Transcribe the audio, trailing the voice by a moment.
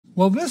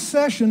Well, this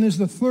session is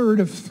the third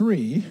of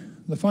three,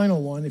 the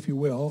final one, if you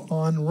will,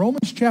 on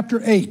Romans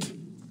chapter 8.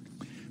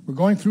 We're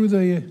going through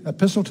the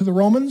epistle to the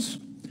Romans,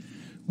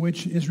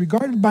 which is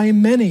regarded by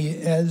many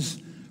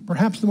as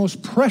perhaps the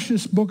most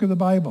precious book of the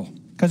Bible,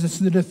 because it's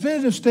the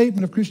definitive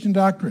statement of Christian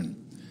doctrine,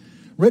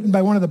 written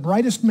by one of the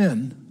brightest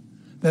men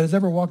that has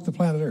ever walked the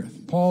planet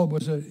Earth. Paul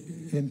was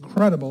an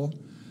incredible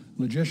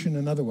logician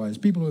and otherwise.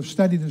 People who have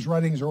studied his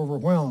writings are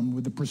overwhelmed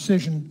with the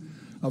precision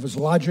of his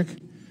logic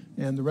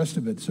and the rest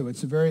of it. So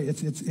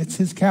it's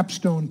his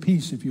capstone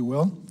piece, if you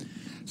will.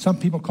 Some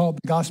people call it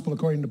the gospel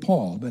according to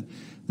Paul, but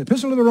the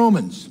epistle to the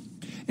Romans.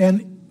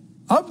 And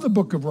of the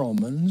book of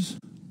Romans,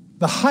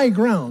 the high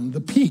ground, the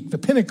peak, the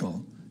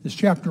pinnacle is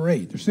chapter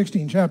 8. There's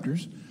 16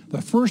 chapters.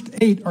 The first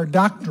 8 are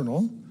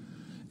doctrinal,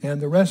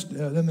 and the rest,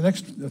 then the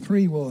next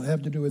 3 will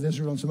have to do with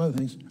Israel and some other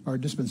things, are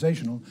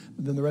dispensational.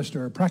 Then the rest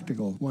are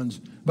practical ones.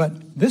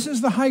 But this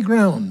is the high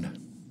ground,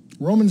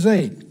 Romans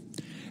 8.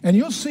 And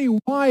you'll see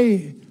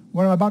why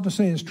what I'm about to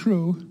say is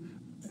true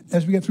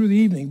as we get through the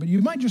evening. But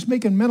you might just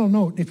make a mental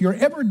note. If you're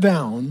ever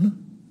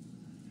down,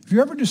 if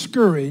you're ever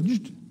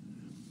discouraged,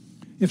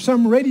 if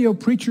some radio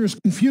preacher has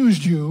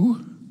confused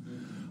you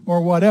or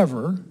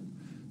whatever,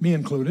 me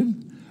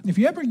included, if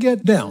you ever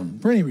get down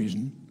for any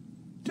reason,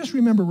 just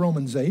remember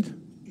Romans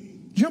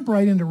 8. Jump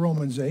right into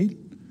Romans 8.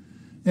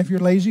 If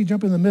you're lazy,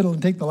 jump in the middle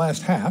and take the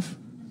last half.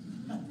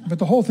 But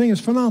the whole thing is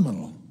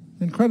phenomenal.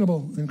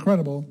 Incredible,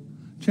 incredible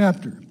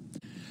chapter.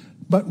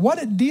 But what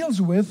it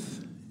deals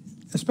with,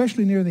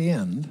 especially near the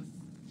end,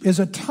 is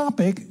a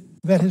topic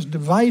that has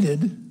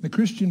divided the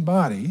Christian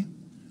body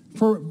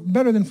for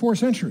better than 4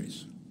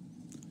 centuries.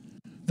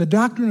 The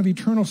doctrine of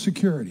eternal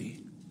security.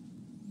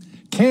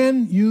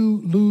 Can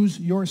you lose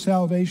your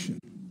salvation?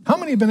 How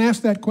many have been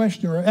asked that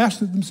question or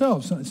asked it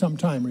themselves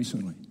sometime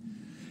recently?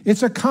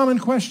 It's a common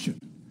question.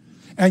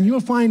 And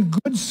you'll find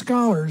good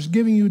scholars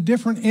giving you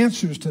different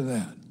answers to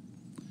that.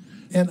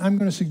 And I'm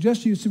going to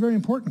suggest to you it's a very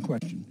important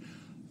question.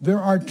 There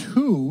are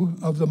 2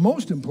 of the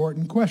most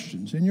important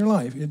questions in your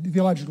life,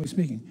 theologically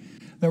speaking,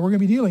 that we're going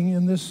to be dealing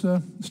in this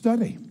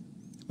study.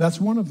 That's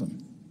one of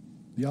them.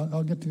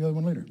 I'll get to the other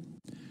one later.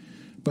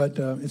 But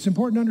it's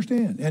important to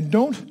understand. And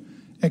don't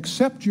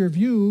accept your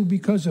view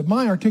because of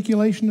my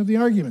articulation of the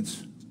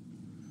arguments.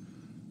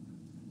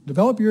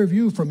 Develop your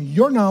view from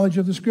your knowledge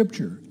of the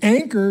Scripture.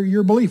 Anchor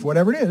your belief,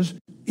 whatever it is,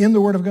 in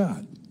the Word of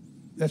God.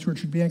 That's where it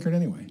should be anchored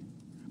anyway.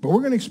 But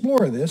we're going to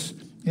explore this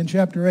in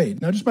chapter 8.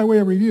 Now, just by way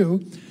of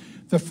review,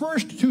 the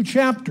first 2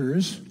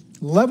 chapters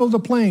leveled the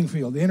playing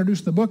field. They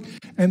introduced the book,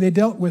 and they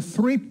dealt with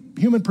 3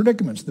 human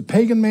predicaments: the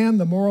pagan man,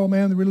 the moral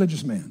man, the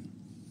religious man.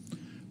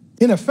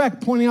 In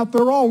effect, pointing out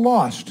they're all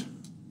lost.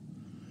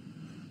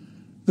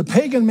 The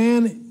pagan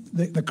man,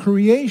 the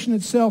creation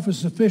itself is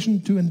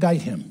sufficient to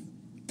indict him,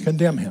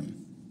 condemn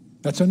him.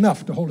 That's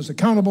enough to hold us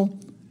accountable,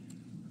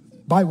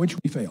 by which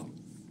we fail.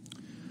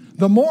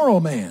 The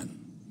moral man,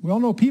 we all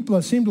know people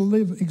that seem to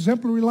live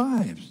exemplary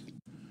lives.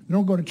 They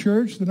don't go to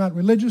church, they're not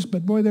religious,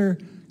 but boy, they're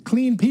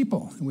clean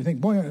people. And we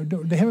think, boy,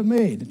 they have it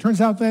made. It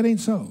turns out that ain't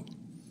so.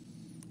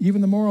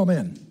 Even the moral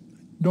men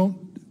no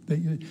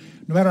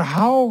matter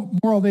how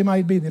moral they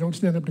might be, they don't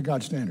stand up to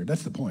God's standard.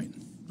 That's the point.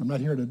 I'm not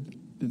here to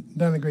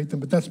denigrate them,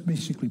 but that's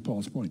basically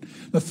Paul's point.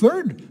 The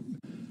third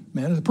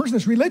man is a person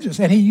that's religious,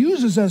 and he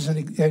uses as an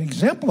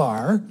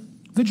exemplar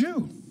the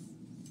Jew,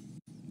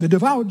 the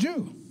devout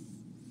Jew.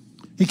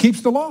 He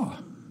keeps the law,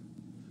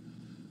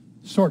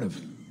 sort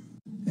of.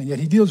 And yet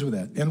he deals with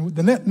that. And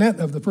the net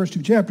of the first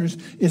 2 chapters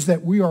is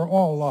that we are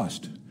all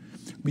lost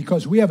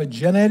because we have a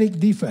genetic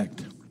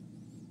defect.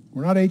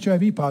 We're not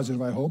HIV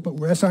positive, I hope, but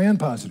we're SIN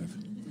positive.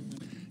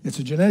 It's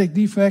a genetic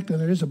defect,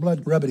 and there is a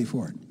blood remedy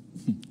for it.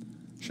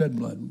 Shed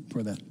blood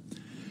for that.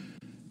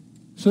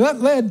 So that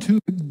led to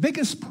the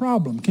biggest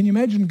problem. Can you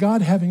imagine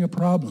God having a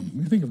problem?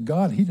 You think of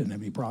God, he didn't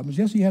have any problems.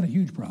 Yes, he had a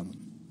huge problem.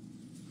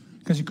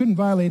 Because he couldn't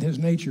violate his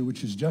nature,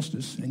 which is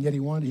justice, and yet he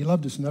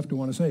loved us enough to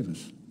want to save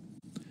us.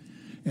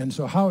 And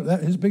so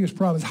his biggest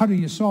problem is how do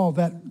you solve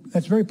that?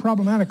 That's very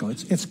problematical.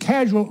 It's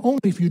casual only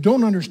if you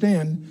don't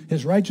understand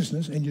his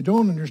righteousness and you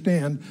don't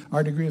understand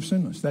our degree of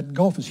sinlessness. That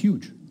gulf is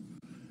huge.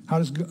 How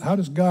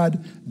does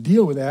God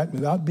deal with that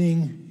without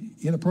being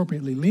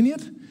inappropriately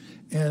lenient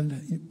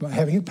and by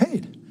having it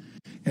paid?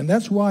 And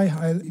that's why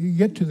you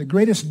get to the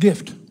greatest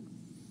gift.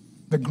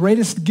 The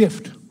greatest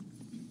gift.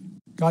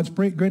 God's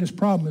greatest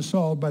problem is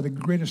solved by the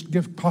greatest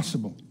gift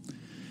possible.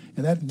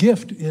 And that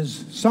gift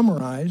is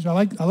summarized.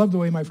 I love the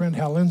way my friend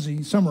Hal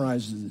Lindsey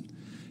summarizes it.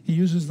 He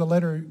uses the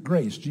letter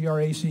grace,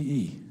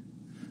 G-R-A-C-E.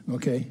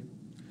 Okay?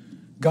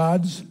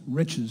 God's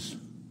riches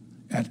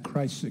at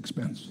Christ's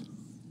expense.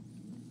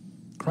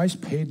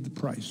 Christ paid the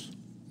price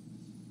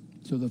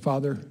so the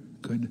Father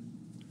could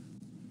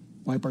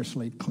wipe our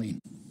slate clean.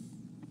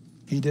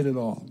 He did it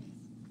all.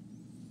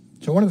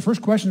 So one of the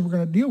first questions we're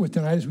going to deal with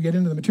tonight as we get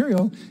into the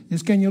material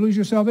is, can you lose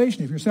your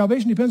salvation? If your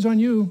salvation depends on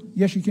you,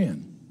 yes, you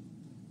can.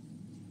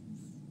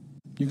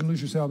 You can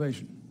lose your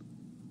salvation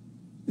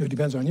if it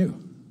depends on you.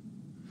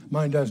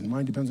 Mine doesn't.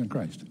 Mine depends on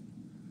Christ.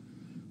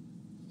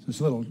 So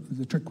It's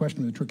the trick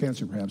question with a trick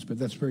answer perhaps, but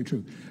that's very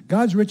true.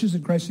 God's riches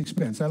at Christ's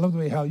expense. I love the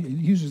way how he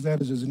uses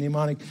that as a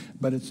mnemonic,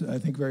 but it's, I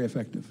think, very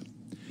effective.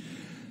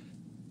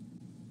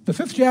 The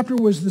 5th chapter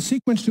was the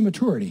sequence to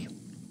maturity,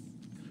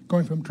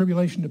 going from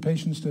tribulation to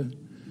patience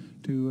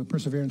to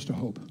perseverance to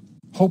hope.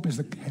 The hope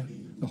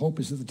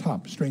is at the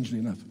top, strangely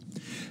enough.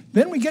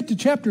 Then we get to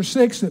chapter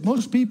 6 that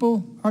most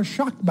people are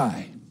shocked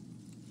by.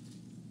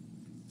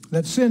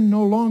 That sin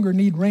no longer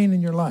need reign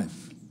in your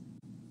life.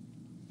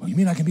 Well, you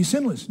mean I can be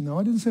sinless? No,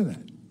 I didn't say that.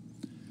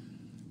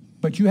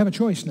 But you have a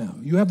choice now.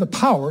 You have the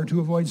power to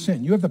avoid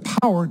sin. You have the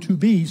power to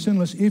be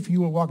sinless if you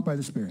will walk by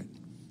the Spirit.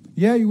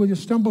 Yeah, you will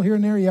just stumble here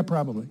and there. Yeah,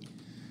 probably.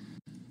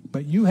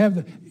 But you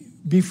have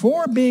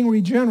before being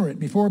regenerate,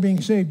 before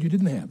being saved, you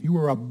didn't have. You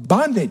were a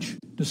bondage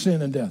to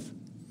sin and death.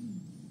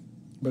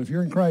 But if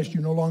you're in Christ,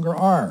 you no longer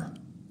are.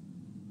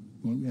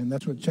 And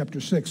that's what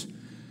chapter 6.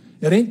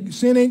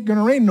 Sin ain't going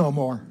to reign no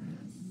more.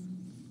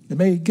 It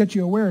may get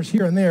you awares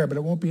here and there, but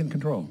it won't be in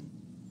control.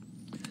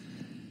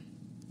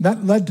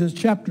 That led to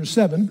chapter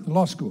 7, the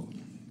law school.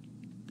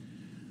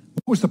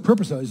 What was the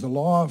purpose of it? Is the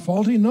law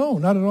faulty? No,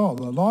 not at all.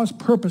 The law's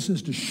purpose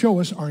is to show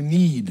us our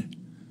need,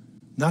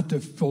 not to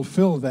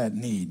fulfill that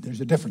need.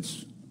 There's a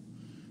difference.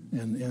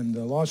 And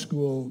the law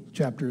school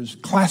chapter is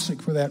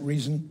classic for that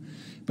reason.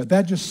 But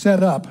that just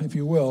set up, if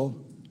you will,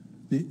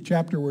 the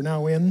chapter we're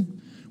now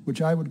in,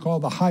 which I would call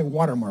the high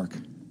watermark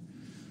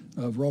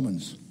of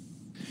Romans.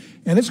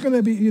 And it's going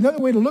to be another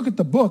way to look at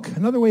the book,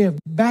 another way of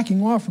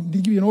backing off to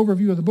give you an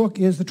overview of the book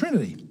is the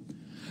Trinity.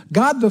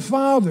 God the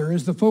Father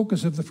is the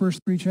focus of the first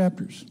 3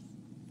 chapters,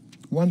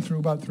 1 through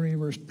about 3,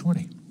 verse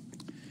 20.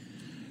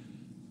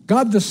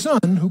 God the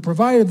Son, who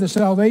provided the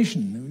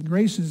salvation.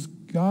 Grace is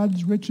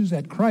God's riches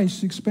at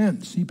Christ's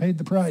expense. He paid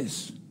the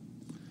price.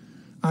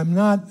 I'm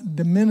not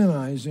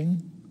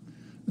minimizing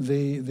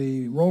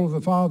the role of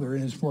the Father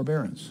in his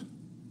forbearance.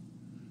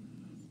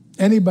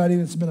 Anybody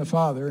that's been a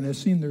father and has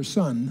seen their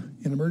son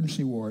in an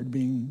emergency ward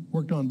being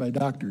worked on by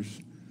doctors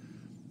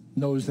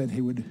knows that he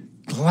would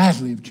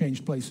gladly have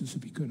changed places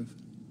if he could have.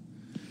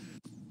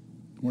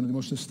 One of the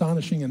most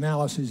astonishing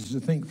analyses is to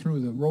think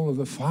through the role of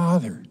the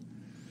father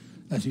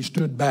as he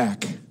stood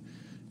back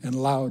and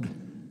allowed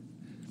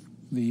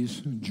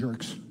these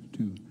jerks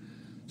to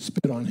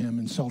spit on him,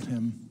 insult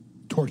him,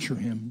 torture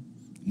him,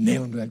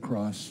 nail him to that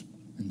cross,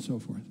 and so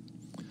forth.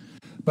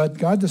 But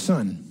God the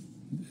Son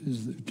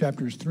is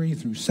chapters 3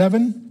 through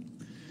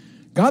 7.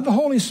 God the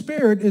Holy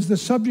Spirit is the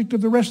subject of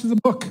the rest of the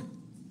book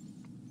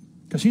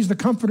because he's the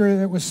comforter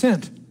that was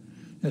sent.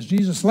 As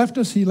Jesus left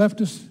us, he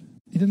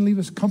didn't leave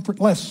us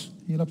comfortless.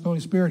 He left the Holy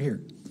Spirit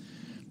here.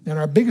 And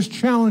our biggest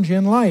challenge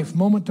in life,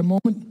 moment to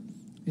moment,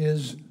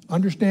 is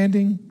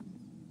understanding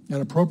and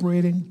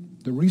appropriating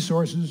the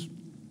resources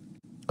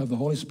of the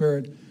Holy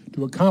Spirit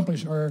to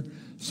accomplish our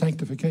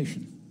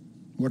sanctification,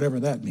 whatever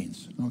that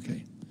means.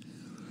 Okay.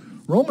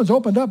 Romans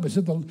opened up and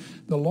said,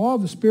 the law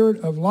of the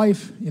Spirit of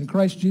life in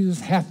Christ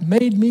Jesus hath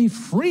made me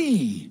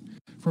free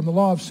from the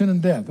law of sin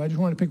and death. I just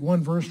want to pick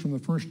one verse from the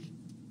first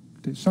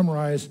to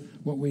summarize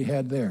what we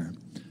had there.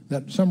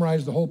 That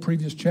summarized the whole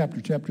previous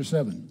chapter, chapter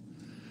 7.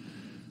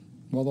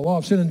 While the law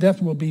of sin and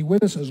death will be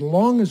with us as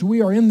long as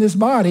we are in this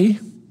body,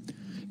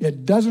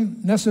 it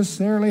doesn't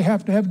necessarily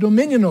have to have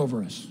dominion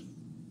over us.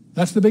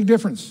 That's the big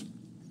difference.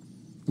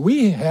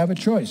 We have a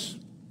choice.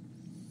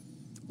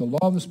 The law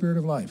of the Spirit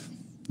of life.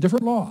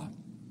 Different law.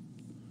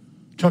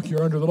 Chuck,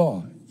 you're under the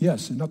law.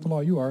 Yes, and not the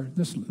law you are,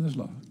 this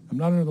law. I'm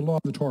not under the law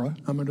of the Torah.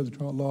 I'm under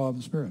the law of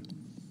the Spirit.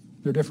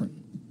 They're different.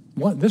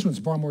 This one's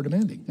far more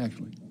demanding,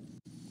 actually.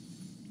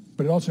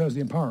 But it also has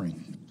the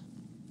empowering.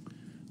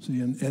 See,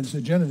 and it's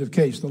a genitive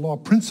case. The law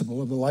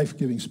principle of the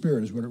life-giving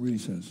Spirit is what it really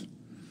says.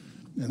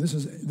 And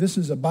this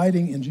is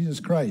abiding in Jesus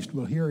Christ.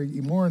 We'll hear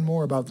more and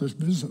more about this.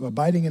 This is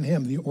abiding in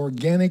him, the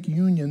organic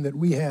union that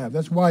we have.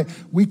 That's why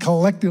we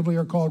collectively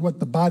are called what?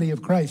 The body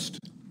of Christ.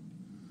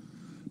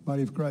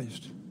 Body of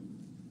Christ.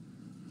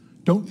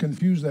 Don't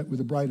confuse that with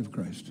the bride of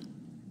Christ.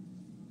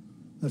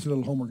 That's a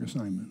little homework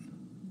assignment.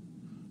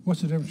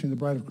 What's the difference between the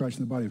bride of Christ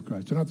and the body of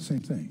Christ? They're not the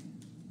same thing.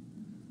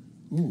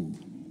 Ooh,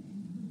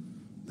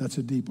 that's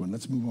a deep one.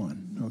 Let's move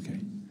on. Okay.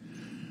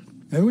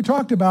 And we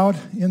talked about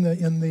in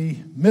the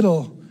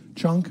middle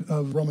chunk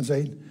of Romans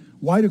 8,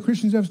 why do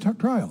Christians have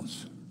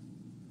trials?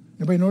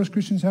 Anybody notice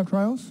Christians have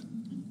trials?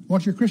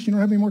 Once you're a Christian, you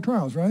don't have any more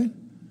trials, right?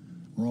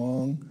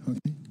 Wrong.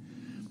 Okay.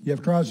 You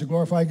have trials to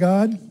glorify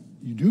God.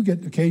 You do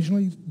get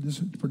occasionally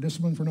for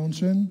discipline for known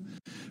sin,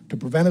 to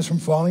prevent us from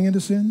falling into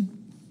sin,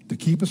 to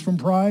keep us from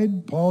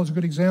pride. Paul is a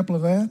good example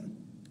of that,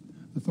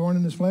 the thorn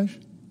in his flesh.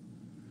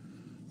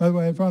 By the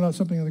way, I found out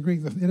something in the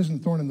Greek. It isn't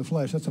thorn in the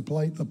flesh. That's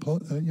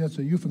that's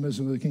a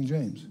euphemism of the King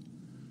James.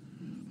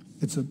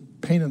 It's a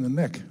pain in the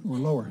neck or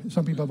lower.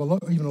 Some people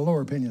have even a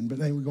lower opinion, but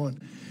anyway, go on.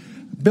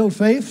 Build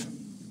faith,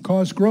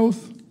 cause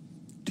growth,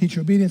 teach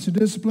obedience and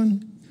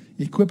discipline,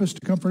 equip us to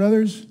comfort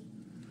others,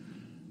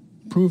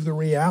 prove the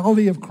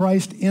reality of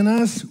Christ in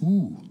us.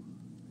 Ooh.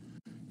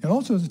 And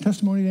also as a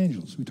testimony to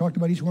angels. We talked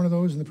about each one of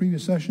those in the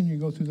previous session. You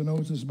go through the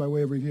notes. This is by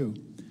way of review.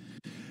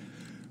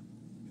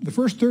 The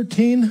first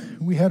 13,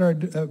 we had our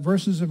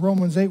verses of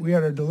Romans 8, we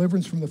had our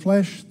deliverance from the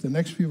flesh. The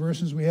next few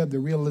verses, we had the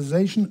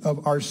realization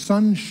of our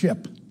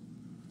sonship.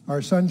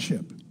 Our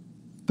sonship.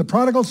 The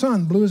prodigal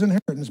son blew his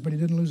inheritance, but he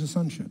didn't lose his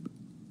sonship.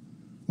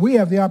 We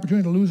have the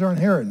opportunity to lose our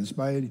inheritance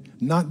by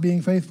not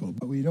being faithful,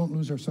 but we don't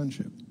lose our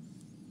sonship.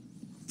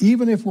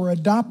 Even if we're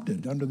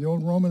adopted under the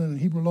old Roman and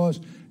Hebrew laws,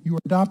 you were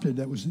adopted,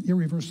 that was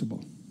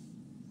irreversible.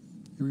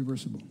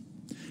 Irreversible.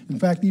 In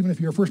fact, even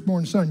if you're a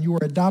firstborn son, you were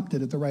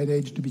adopted at the right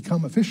age to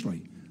become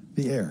officially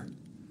the heir,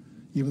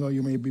 even though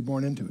you may be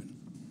born into it.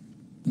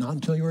 Not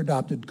until you were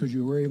adopted, because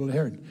you were able to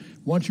inherit.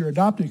 Once you're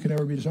adopted, you can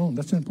never be disowned.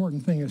 That's an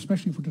important thing,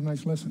 especially for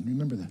tonight's lesson.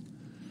 Remember that.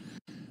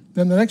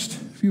 Then the next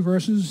few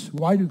verses,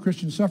 why do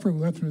Christians suffer?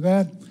 We went through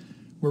that.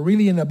 We're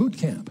really in a boot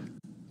camp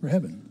for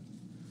heaven.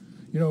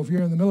 You know, if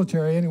you're in the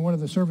military, any one of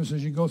the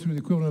services, you go through the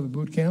equivalent of a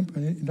boot camp,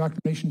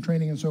 indoctrination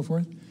training and so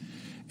forth.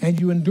 And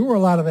you endure a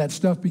lot of that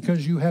stuff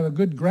because you have a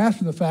good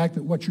grasp of the fact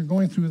that what you're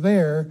going through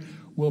there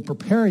will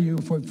prepare you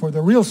for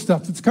the real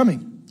stuff that's coming.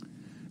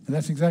 And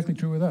that's exactly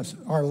true with us.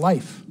 Our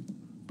life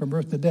from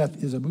birth to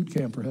death is a boot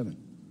camp for heaven.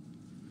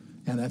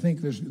 And I think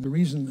there's the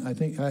reason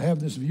I have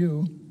this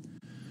view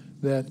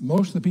that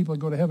most of the people that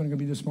go to heaven are going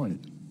to be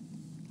disappointed.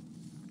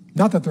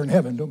 Not that they're in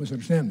heaven, don't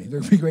misunderstand me. They're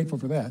going to be grateful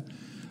for that.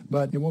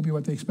 But it won't be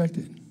what they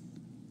expected.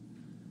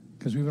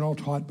 Because we've been all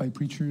taught by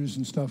preachers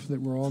and stuff that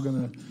we're all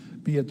going to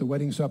be at the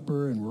wedding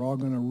supper and we're all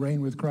going to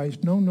reign with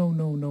Christ. No.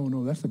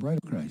 That's the bride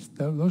of Christ.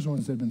 Those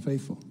ones that have been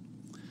faithful.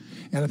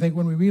 And I think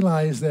when we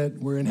realize that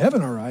we're in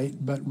heaven all right,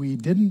 but we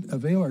didn't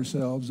avail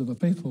ourselves of a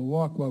faithful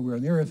walk while we were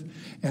on the earth,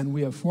 and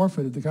we have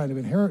forfeited the kind of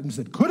inheritance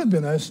that could have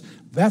been us,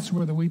 that's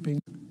where the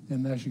weeping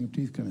and gnashing of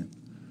teeth come in.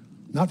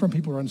 Not from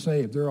people who are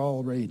unsaved. They're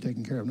already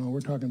taken care of. No,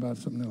 we're talking about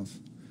something else.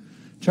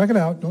 Check it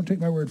out. Don't take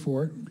my word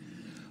for it.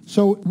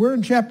 So we're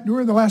in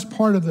the last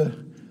part of the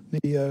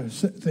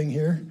thing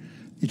here.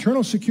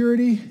 Eternal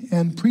security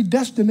and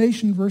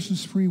predestination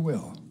versus free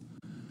will.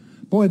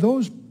 Boy,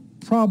 those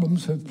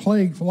problems have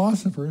plagued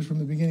philosophers from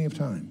the beginning of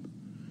time.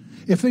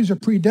 If things are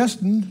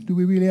predestined, do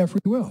we really have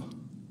free will?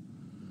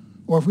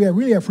 Or if we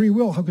really have free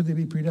will, how could they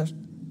be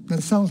predestined?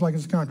 That sounds like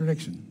it's a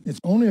contradiction. It's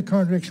only a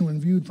contradiction when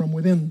viewed from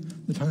within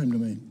the time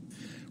domain.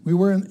 We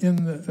were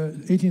in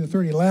the 18 to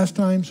 30 last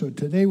time, so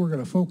today we're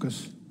going to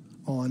focus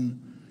on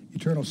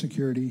eternal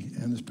security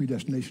and this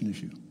predestination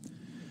issue.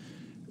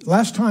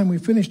 Last time we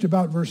finished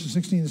about verses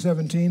 16 and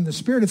 17. The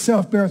Spirit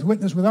itself beareth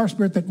witness with our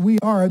spirit that we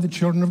are the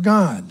children of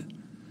God.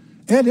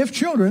 And if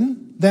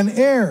children, then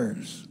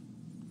heirs.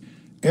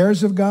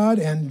 Heirs of God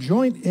and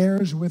joint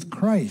heirs with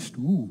Christ.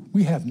 Ooh,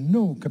 we have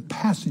no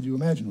capacity to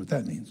imagine what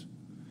that means.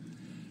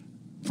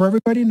 For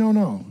everybody,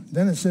 no.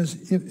 Then it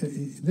says,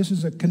 this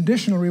is a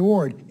conditional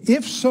reward.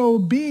 If so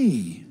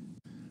be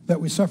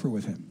that we suffer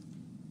with him.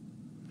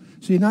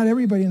 See, not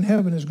everybody in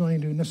heaven is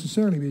going to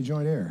necessarily be a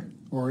joint heir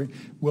or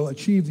will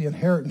achieve the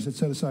inheritance that's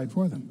set aside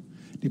for them.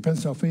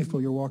 Depends how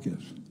faithful your walk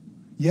is.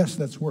 Yes,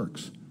 that's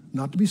works.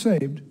 Not to be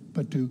saved,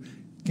 but to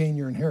gain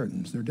your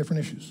inheritance. They're different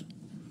issues.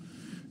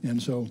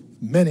 And so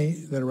many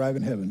that arrive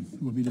in heaven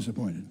will be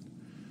disappointed.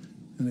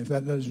 And if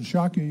that doesn't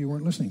shock you, you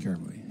weren't listening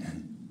carefully.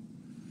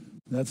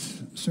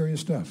 That's serious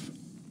stuff.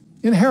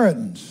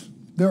 Inheritance.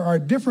 There are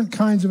different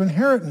kinds of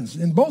inheritance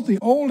in both the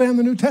Old and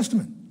the New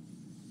Testament.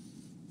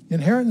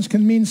 Inheritance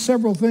can mean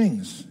several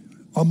things.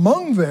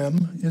 Among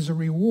them is a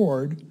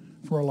reward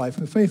for a life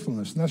of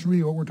faithfulness. And that's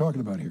really what we're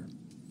talking about here.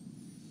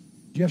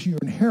 Yes, you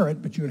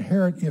inherit, but you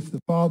inherit if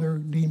the Father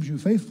deems you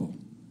faithful.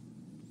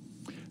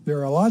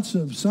 There are lots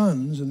of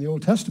sons in the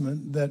Old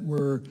Testament that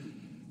were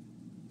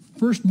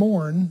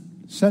firstborn,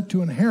 set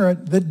to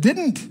inherit, that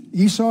didn't.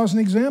 Esau is an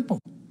example.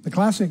 The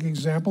classic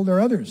example, there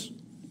are others.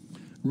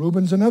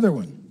 Reuben's another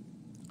one.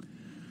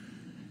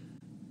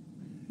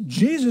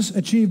 Jesus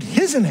achieved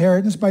his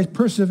inheritance by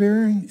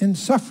persevering in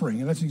suffering.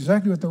 And that's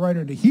exactly what the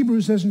writer to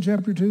Hebrews says in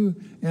chapter 2,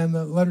 and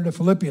the letter to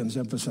Philippians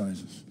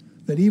emphasizes.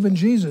 That even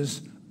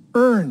Jesus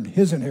earned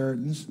his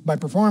inheritance by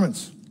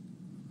performance.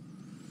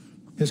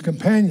 His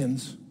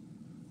companions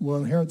will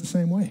inherit the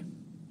same way.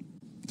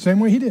 Same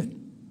way he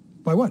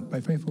did. By what?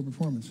 By faithful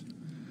performance.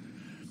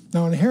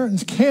 Now,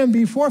 inheritance can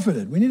be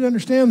forfeited. We need to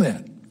understand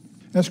that.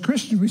 As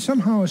Christians, we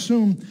somehow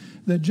assume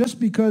that just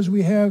because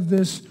we have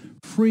this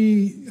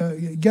free,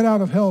 get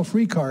out of hell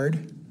free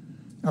card,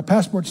 our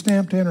passport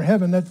stamped to enter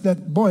heaven, that's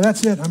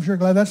it. I'm sure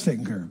glad that's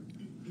taken care of.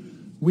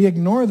 We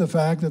ignore the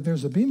fact that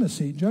there's a Bema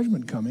seat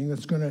judgment coming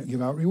that's going to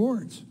give out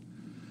rewards.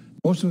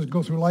 Most of us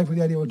go through life with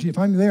the idea, well, gee, if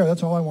I'm there,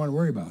 that's all I want to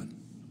worry about.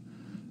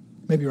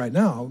 Maybe right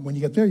now, when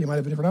you get there, you might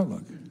have a different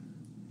outlook.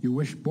 You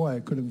wish, boy, I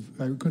could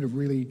have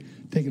really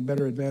taken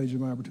better advantage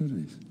of my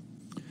opportunities.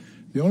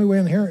 The only way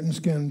inheritance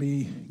can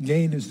be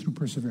gained is through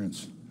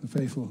perseverance, a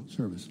faithful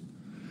service.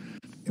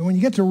 And when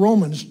you get to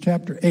Romans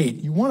chapter 8,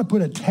 you want to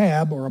put a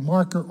tab or a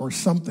marker or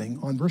something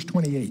on verse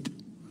 28,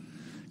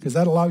 because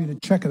that'll allow you to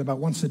check it about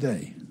once a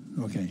day.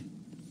 Okay.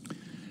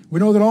 We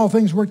know that all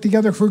things work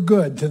together for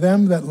good to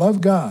them that love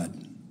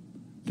God,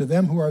 to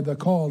them who are the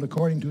called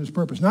according to his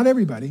purpose. Not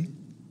everybody,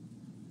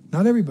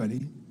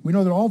 We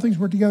know that all things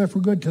work together for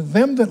good to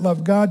them that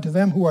love God, to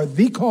them who are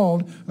the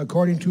called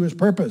according to his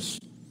purpose.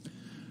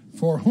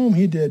 For whom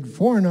he did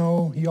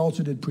foreknow, he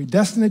also did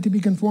predestinate to be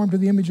conformed to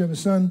the image of his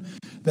Son,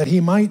 that he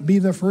might be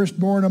the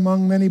firstborn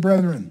among many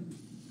brethren.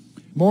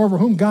 Moreover,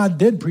 whom God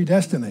did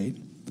predestinate,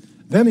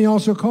 them he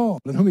also called.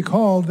 And whom he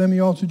called, them he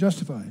also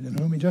justified. And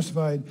whom he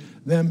justified,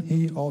 them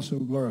he also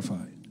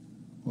glorified.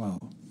 Wow.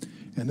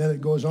 And then it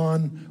goes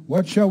on,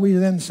 what shall we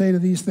then say to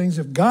these things?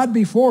 If God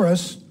be for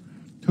us,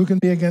 who can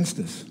be against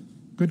us?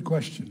 Good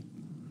question.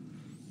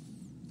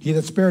 He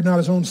that spared not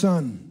his own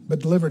Son, but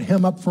delivered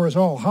him up for us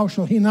all, how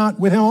shall he not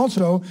with him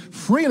also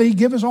freely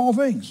give us all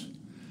things?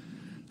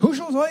 Who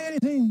shall lay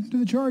anything to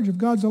the charge of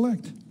God's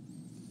elect?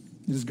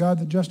 It is God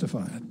that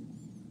justifieth.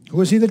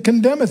 Who is he that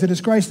condemneth? It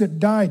is Christ that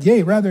died.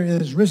 Yea, rather,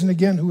 it is risen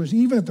again, who is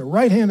even at the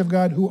right hand of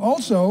God, who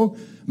also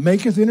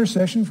maketh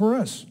intercession for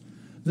us.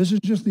 This is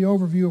just the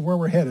overview of where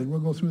we're headed. We'll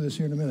go through this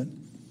here in a minute.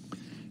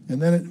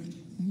 And then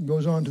it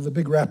goes on to the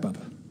big wrap-up.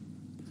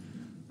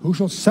 Who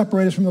shall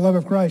separate us from the love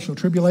of Christ? Shall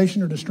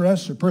tribulation or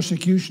distress or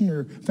persecution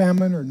or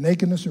famine or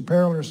nakedness or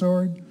peril or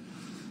sword?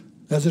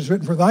 As it is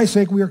written, for thy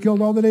sake we are killed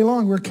all the day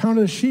long. We're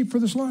counted as sheep for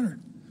the slaughter.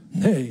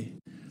 Nay,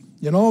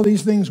 in all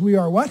these things we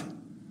are what?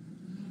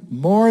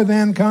 More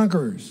than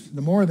conquerors.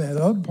 The more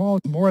than,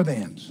 Paul's more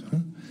thans.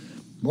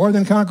 More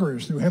than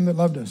conquerors through him that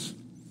loved us.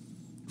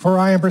 For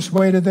I am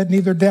persuaded that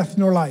neither death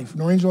nor life,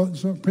 nor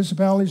angels, nor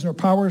principalities, nor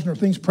powers, nor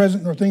things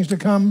present, nor things to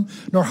come,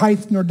 nor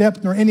height, nor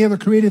depth, nor any other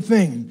created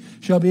thing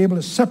shall be able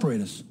to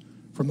separate us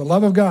from the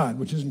love of God,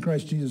 which is in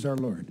Christ Jesus our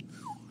Lord.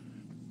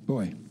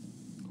 Boy,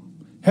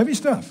 heavy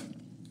stuff.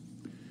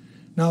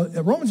 Now,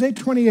 Romans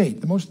 8:28,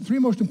 the three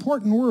most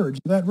important words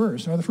of that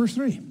verse are the first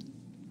three.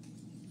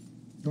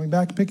 Going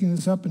back, picking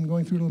this up, and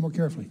going through it a little more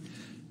carefully.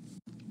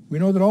 We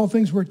know that all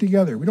things work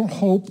together. We don't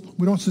hope.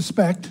 We don't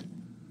suspect.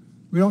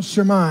 We don't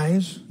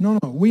surmise. No,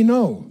 we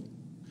know.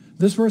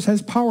 This verse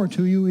has power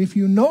to you if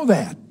you know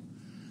that.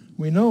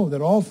 We know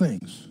that all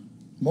things,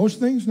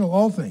 most things, no,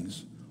 all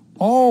things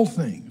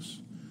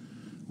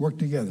work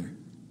together.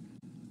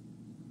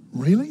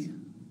 Really?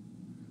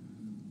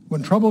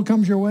 When trouble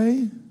comes your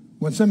way,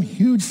 when some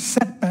huge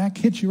setback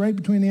hits you right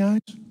between the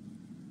eyes,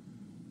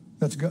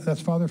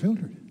 that's Father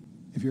filtered.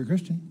 If you're a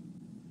Christian,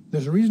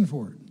 there's a reason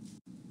for it.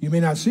 You may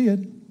not see it.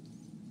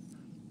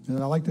 And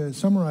I like to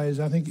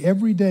summarize, I think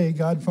every day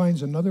God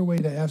finds another way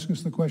to ask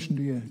us the question,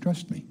 do you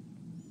trust me?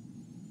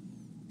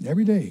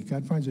 Every day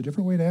God finds a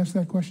different way to ask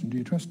that question, do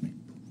you trust me?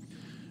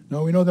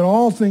 No, we know that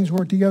all things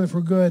work together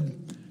for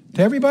good.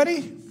 To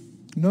everybody?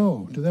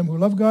 No. To them who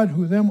love God,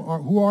 who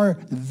are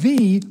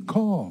the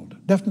called.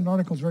 Definite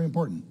article is very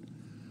important.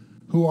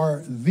 Who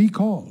are the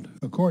called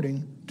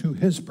according to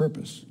his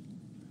purpose.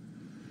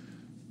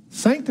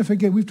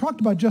 Sanctification, we've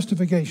talked about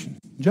justification.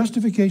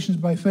 Justification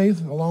is by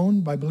faith alone,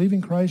 by believing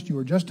Christ. You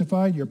are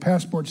justified, your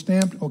passport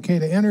stamped, okay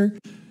to enter.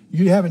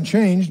 You haven't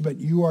changed, but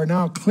you are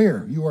now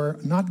clear. You are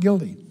not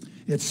guilty.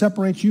 It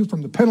separates you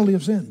from the penalty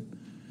of sin.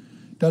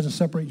 It doesn't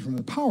separate you from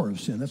the power of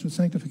sin. That's what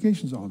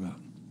sanctification is all about.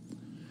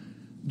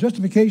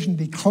 Justification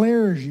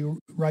declares you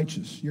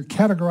righteous. You're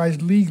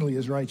categorized legally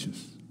as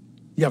righteous.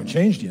 You haven't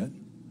changed yet.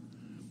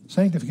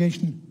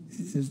 Sanctification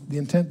is the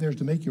intent there is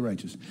to make you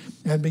righteous.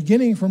 And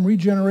beginning from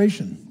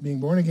regeneration, being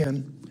born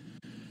again,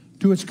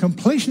 to its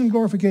completion and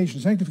glorification,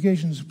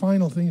 sanctification's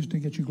final thing is to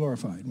get you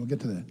glorified. We'll get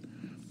to that.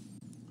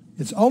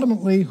 It's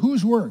ultimately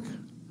whose work?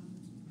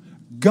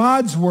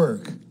 God's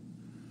work.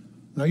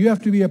 Now you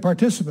have to be a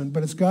participant,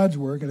 but it's God's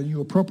work, and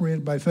you appropriate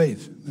it by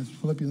faith. That's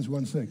Philippians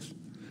 1:6.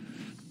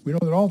 We know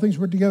that all things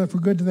work together for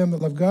good to them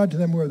that love God, to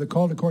them who are the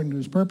called according to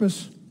his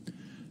purpose.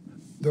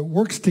 The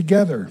works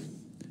together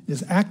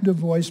is active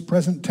voice,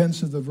 present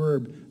tense of the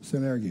verb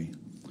synergy.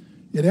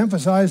 It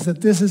emphasizes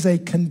that this is a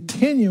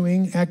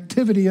continuing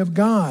activity of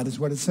God, is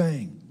what it's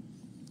saying.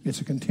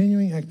 It's a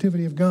continuing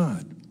activity of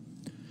God.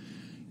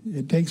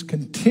 It takes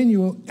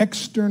continual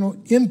external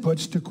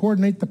inputs to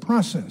coordinate the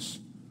process.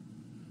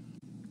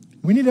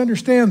 We need to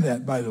understand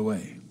that, by the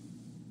way.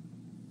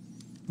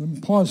 Let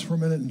me pause for a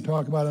minute and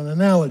talk about an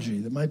analogy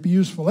that might be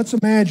useful. Let's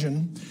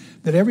imagine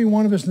that every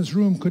one of us in this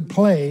room could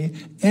play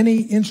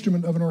any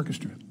instrument of an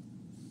orchestra.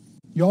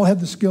 You all have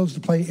the skills to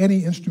play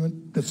any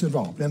instrument that's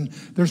involved, and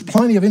there's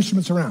plenty of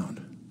instruments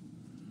around.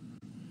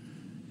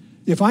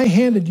 If I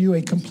handed you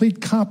a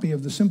complete copy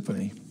of the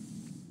symphony,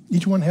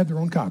 each one had their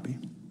own copy,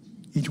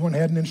 each one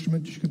had an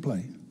instrument you could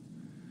play,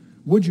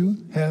 would you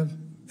have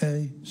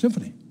a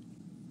symphony?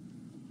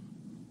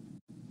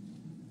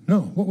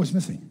 No. What was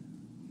missing?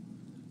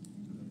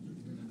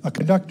 A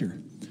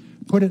conductor.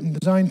 Put it in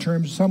design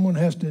terms, someone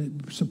has to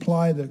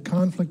supply the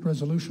conflict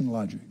resolution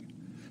logic.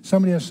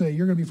 Somebody has to say,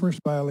 you're going to be first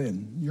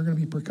violin, you're going to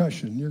be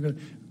percussion, you're going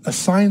to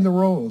assign the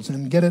roles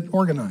and get it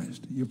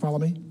organized. You follow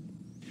me?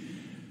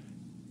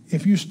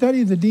 If you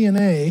study the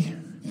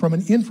DNA from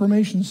an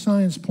information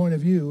science point of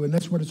view, and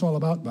that's what it's all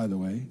about, by the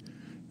way,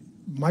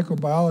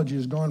 microbiology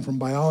has gone from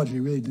biology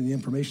really to the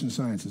information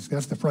sciences.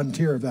 That's the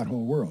frontier of that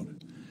whole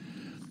world.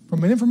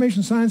 From an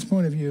information science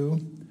point of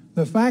view,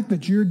 the fact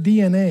that your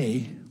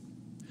DNA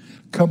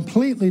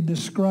completely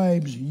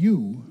describes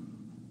you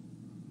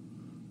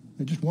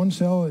Just one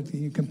cell,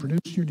 you can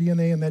produce your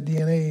DNA, and that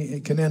DNA,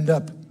 it can end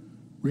up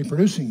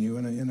reproducing you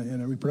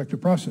in a reproductive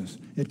process.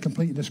 It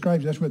completely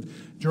describes, that's what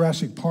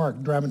Jurassic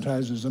Park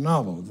dramatizes a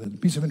novel. The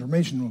piece of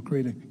information will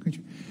create a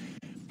creature.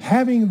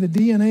 Having the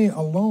DNA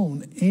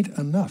alone ain't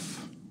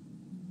enough,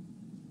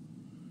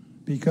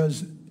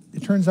 because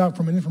it turns out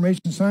from an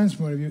information science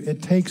point of view,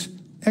 it takes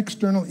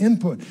external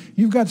input.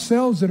 You've got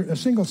cells that are a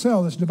single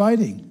cell that's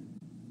dividing,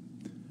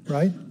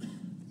 right?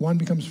 1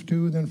 becomes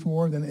 2, then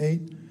 4, then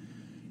 8.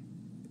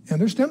 And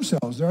they're stem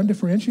cells. They're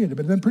undifferentiated.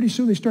 But then pretty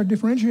soon they start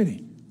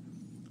differentiating.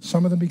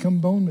 Some of them become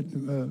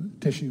bone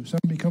tissue. Some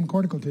become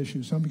cortical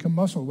tissue. Some become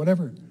muscle,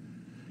 whatever.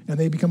 And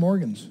they become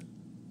organs.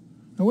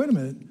 Now, wait a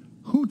minute.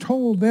 Who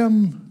told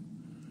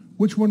them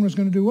which one was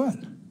going to do what?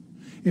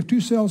 If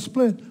 2 cells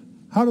split,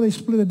 how do they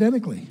split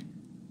identically?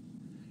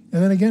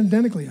 And then again,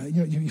 identically.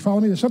 You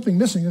follow me? There's something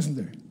missing, isn't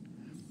there?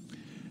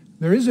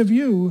 There is a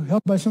view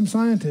held by some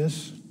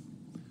scientists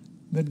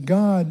that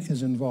God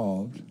is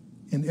involved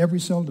in every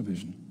cell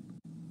division.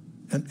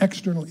 An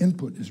external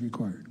input is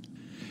required.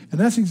 And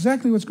that's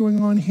exactly what's going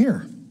on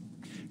here,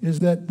 is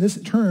that this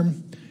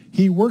term,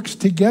 he works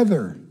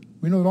together.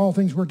 We know that all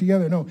things work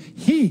together. No,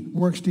 he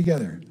works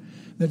together.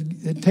 That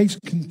it takes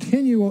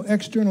continual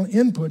external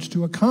inputs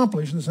to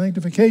accomplish the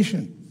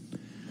sanctification.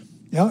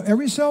 Now,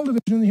 every cell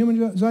division in the human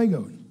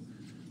zygote,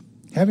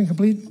 having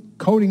complete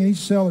coding in each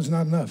cell is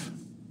not enough.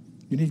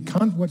 You need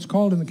what's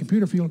called in the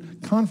computer field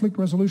conflict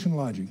resolution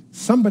logic.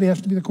 Somebody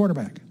has to be the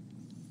quarterback.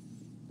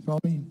 Follow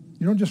me?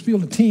 You don't just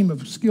field a team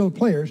of skilled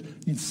players.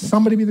 You need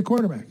somebody to be the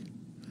quarterback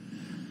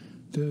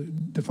to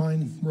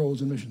define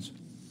roles and missions.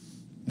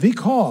 The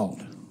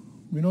called.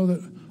 We know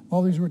that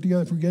all these work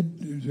together. Forget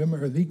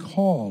are the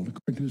called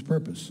according to his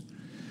purpose.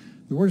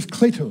 The word is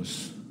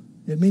kletos.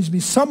 It means to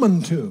be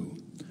summoned to.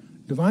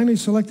 Divinely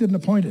selected and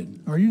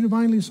appointed. Are you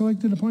divinely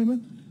selected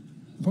appointed?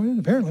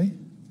 Apparently.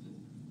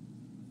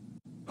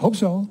 Hope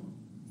so.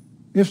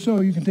 If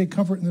so, you can take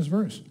comfort in this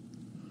verse.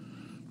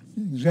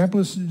 Example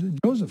is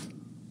Joseph.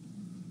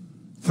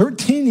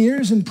 13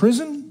 years in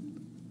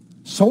prison,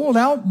 sold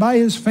out by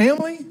his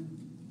family,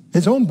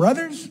 his own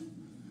brothers.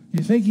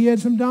 You think he had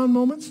some down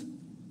moments?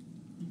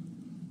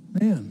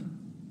 Man.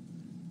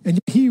 And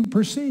he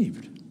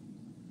perceived.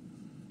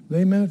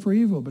 They meant it for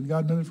evil, but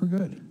God meant it for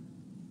good.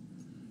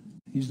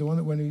 He's the one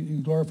that when he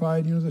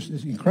glorified,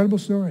 this incredible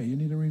story. You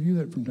need to review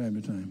that from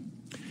time to time.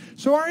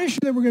 So our issue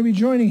that we're going to be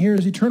joining here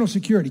is eternal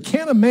security.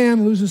 Can a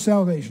man lose his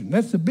salvation?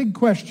 That's the big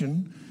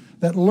question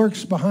that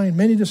lurks behind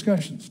many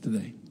discussions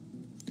today.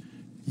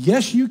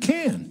 Yes, you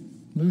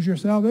can lose your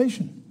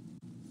salvation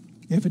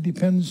if it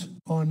depends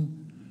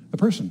on the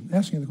person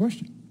asking the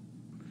question.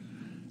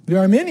 The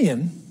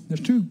Arminian,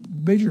 there's 2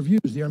 major views.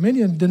 The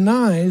Arminian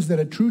denies that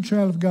a true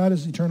child of God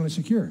is eternally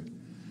secure.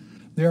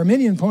 The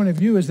Arminian point of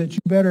view is that you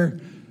better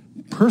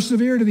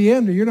persevere to the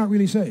end or you're not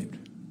really saved.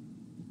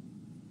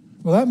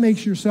 Well, that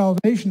makes your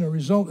salvation a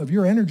result of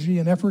your energy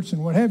and efforts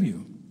and what have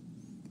you.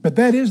 But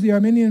that is the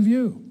Arminian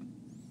view.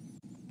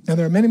 And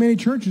there are many, many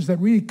churches that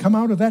really come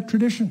out of that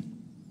tradition.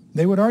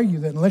 They would argue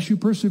that unless you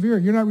persevere,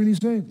 you're not really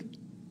saved.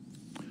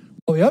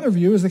 Well, the other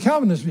view is the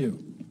Calvinist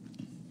view.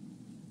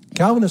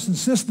 Calvinists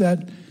insist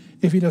that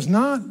if he does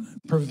not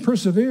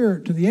persevere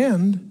to the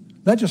end,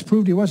 that just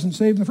proved he wasn't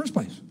saved in the first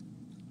place.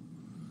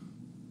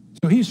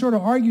 So he sort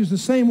of argues the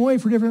same way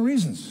for different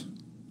reasons.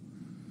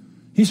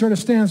 He sort of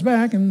stands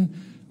back and,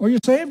 you're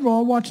saved? Well,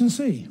 I'll watch and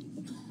see.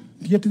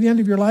 If you get to the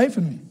end of your life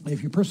and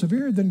if you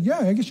persevere, then yeah,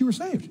 I guess you were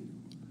saved.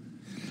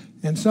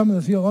 And some of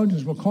the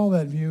theologians will call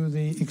that view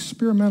the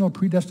experimental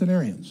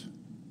predestinarians.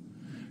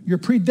 You're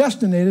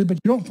predestinated, but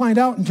you don't find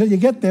out until you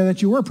get there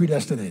that you were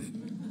predestinated.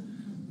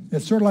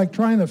 It's sort of like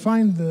trying to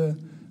find the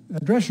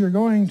address you're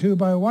going to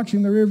by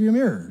watching the rearview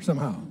mirror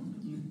somehow.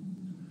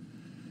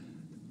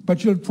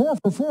 But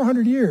for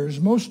 400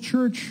 years, most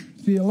church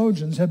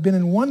theologians have been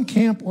in one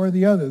camp or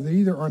the other. They're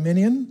either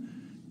Arminian,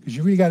 because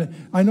you really got to,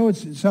 I know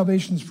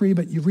salvation's free,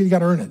 but you've really got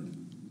to earn it.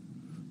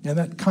 And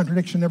that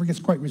contradiction never gets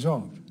quite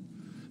resolved.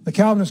 The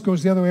Calvinist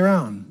goes the other way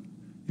around.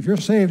 If you're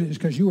saved, it's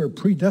because you were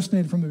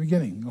predestinated from the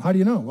beginning. Well, how do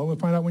you know? Well, we'll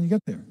find out when you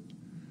get there.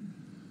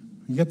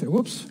 When you get there,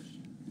 whoops.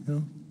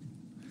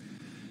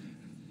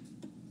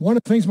 One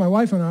of the things my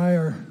wife and I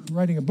are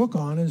writing a book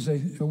on is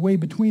a way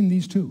between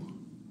these two,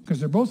 because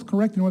they're both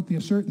correct in what they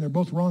assert and they're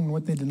both wrong in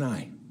what they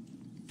deny.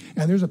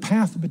 And there's a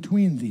path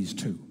between these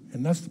two,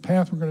 and that's the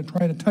path we're going to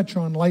try to touch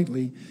on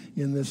lightly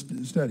in this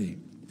study.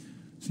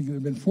 See, there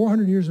have been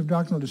 400 years of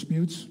doctrinal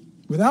disputes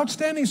with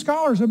outstanding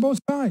scholars on both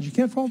sides. You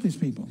can't fault these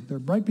people. They're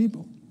bright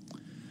people.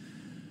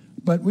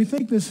 But we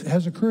think this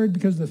has occurred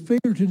because the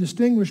failure to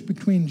distinguish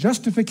between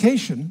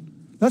justification,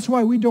 that's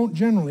why we don't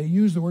generally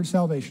use the word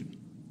salvation.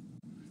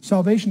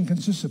 Salvation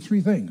consists of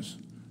 3 things: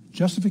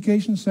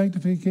 justification,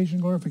 sanctification,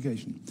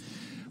 glorification.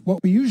 What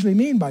we usually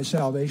mean by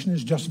salvation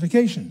is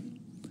justification.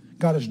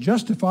 God is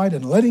justified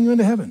in letting you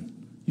into heaven.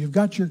 You've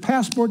got your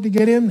passport to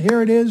get in.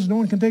 Here it is. No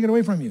one can take it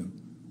away from you.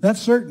 That's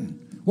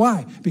certain.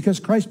 Why? Because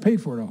Christ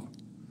paid for it all.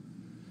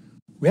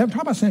 We haven't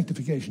talked about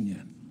sanctification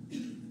yet.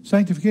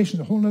 Sanctification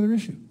is a whole other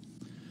issue.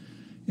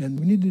 And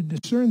we need to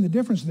discern the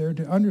difference there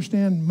to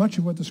understand much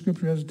of what the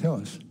Scripture has to tell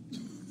us.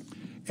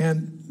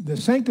 And the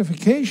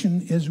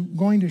sanctification is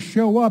going to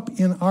show up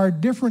in our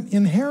different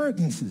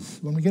inheritances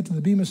when we get to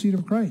the bema seat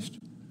of Christ.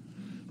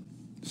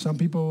 Some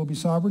people will be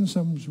sovereign,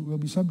 some will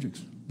be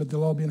subjects. But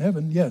they'll all be in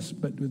heaven, yes,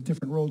 but with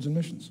different roles and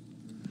missions.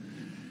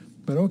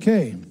 But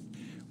okay.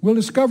 We'll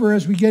discover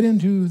as we get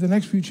into the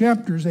next few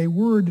chapters a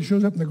word that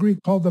shows up in the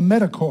Greek called the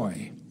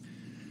metakoi.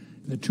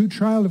 The true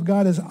child of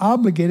God is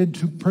obligated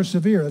to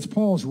persevere. That's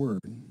Paul's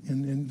word.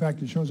 And in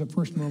fact, it shows up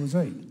first in Romans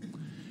 8.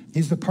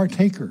 He's the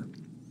partaker.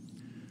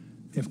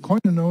 If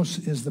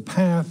koinonos is the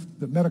path,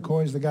 the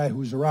metakoi is the guy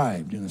who's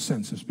arrived, in a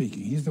sense of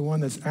speaking. He's the one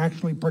that's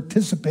actually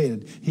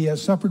participated. He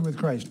has suffered with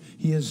Christ.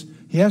 He's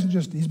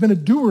been a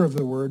doer of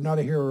the word, not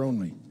a hearer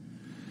only.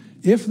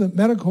 If the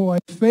metakoi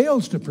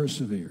fails to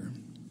persevere,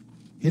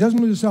 he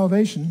doesn't lose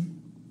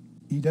salvation.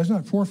 He does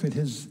not forfeit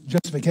his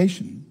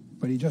justification,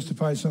 but he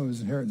justifies some of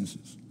his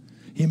inheritances.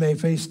 He may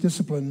face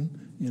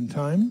discipline in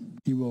time.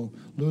 He will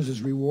lose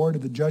his reward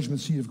at the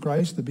judgment seat of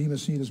Christ, the bema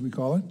seat as we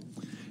call it.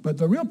 But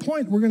the real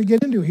point we're going to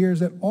get into here is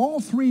that all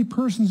three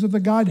persons of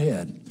the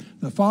Godhead,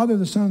 the Father,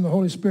 the Son, and the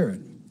Holy Spirit,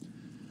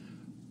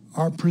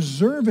 are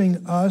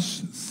preserving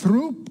us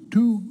through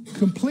to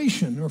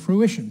completion or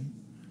fruition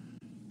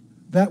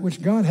that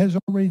which God has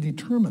already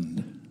determined.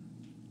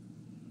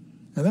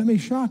 And that may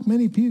shock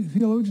many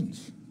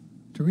theologians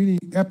to really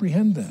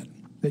apprehend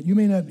that you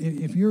may not,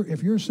 if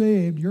you're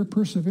saved, your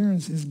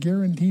perseverance is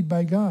guaranteed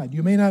by God.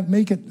 You may not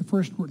make it the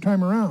first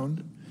time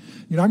around.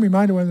 You know, I'm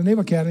reminded when in the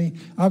Naval Academy,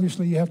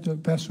 obviously you have to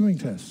pass swimming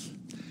tests.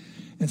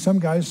 And some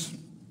guys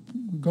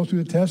go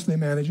through the test, they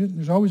manage it.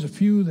 There's always a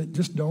few that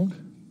just don't.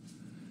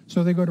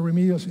 So they go to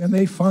remedial, and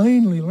they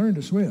finally learn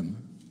to swim.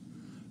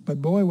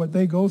 But boy, what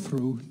they go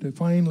through to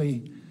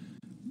finally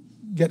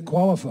get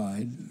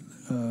qualified,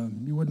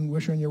 you wouldn't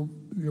wish on your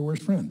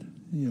worst friend,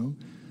 you know.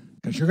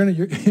 Because you're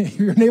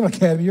in Naval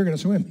Academy, you're going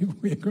to swim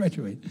before you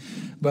graduate.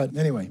 But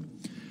anyway,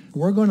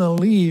 we're going to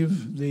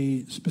leave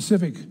the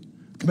specific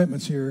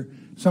commitments here,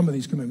 some of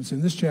these commitments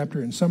in this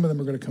chapter, and some of them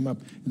are going to come up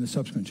in the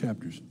subsequent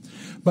chapters.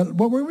 But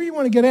what we really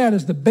want to get at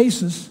is the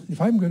basis. If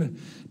I'm going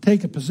to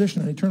take a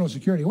position on eternal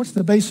security, what's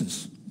the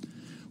basis?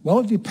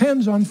 Well, it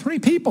depends on three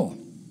people,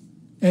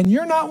 and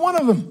you're not one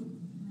of them.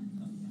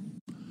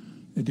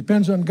 It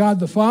depends on God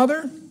the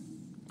Father.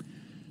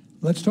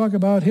 Let's talk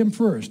about him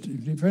first.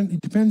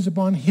 It depends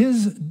upon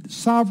his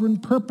sovereign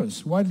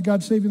purpose. Why did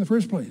God save you in the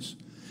first place?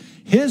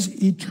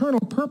 His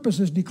eternal purpose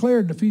is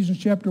declared in Ephesians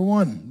chapter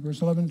 1,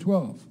 verse 11 and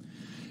 12.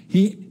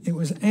 It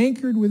was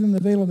anchored within the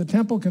veil of the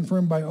temple,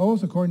 confirmed by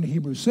oath, according to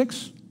Hebrews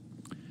 6.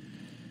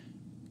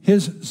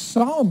 His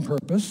solemn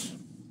purpose,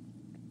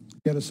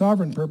 he had a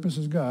sovereign purpose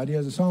as God. He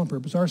has a solemn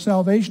purpose. Our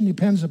salvation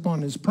depends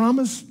upon his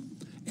promise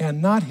and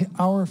not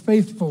our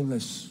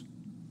faithfulness.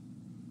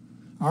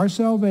 Our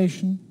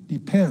salvation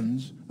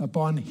depends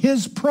upon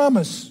his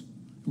promise.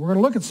 We're going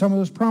to look at some of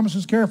those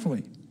promises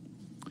carefully.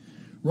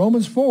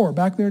 Romans 4,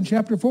 back there in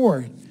chapter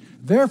 4.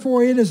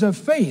 Therefore it is of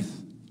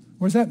faith.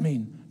 What does that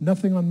mean?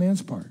 Nothing on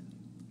man's part.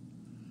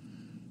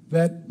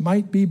 That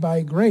might be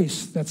by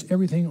grace. That's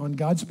everything on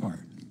God's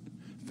part.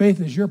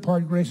 Faith is your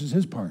part, grace is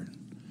his part.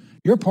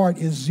 Your part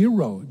is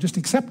zero, just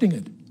accepting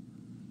it.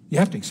 You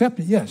have to accept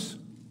it, yes,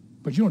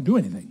 but you don't do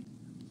anything.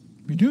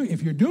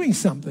 If you're doing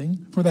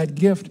something for that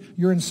gift,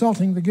 you're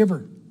insulting the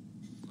giver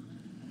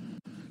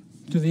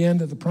to the end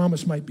that the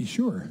promise might be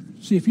sure.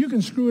 See, if you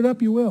can screw it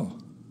up, you will.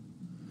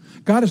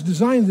 God has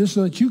designed this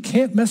so that you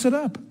can't mess it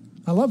up.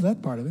 I love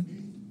that part of it.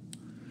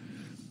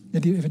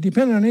 If it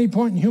depended on any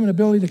point in human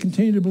ability to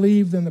continue to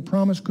believe, then the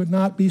promise could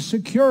not be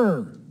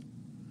secure.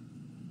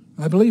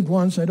 I believed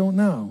once, I don't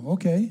now.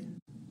 Okay.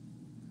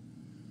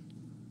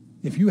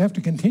 If you have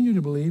to continue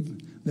to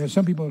believe, there's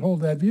some people that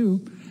hold that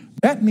view,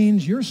 that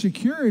means your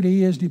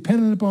security is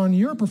dependent upon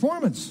your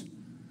performance.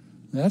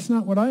 That's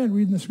not what I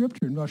read in the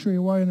Scripture, and I'll show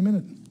you why in a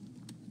minute.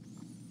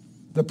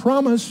 The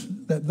promise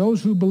that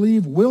those who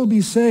believe will be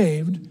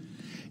saved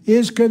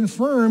is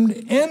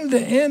confirmed end to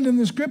end in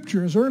the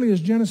Scripture as early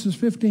as Genesis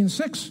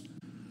 15:6.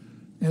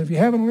 And if you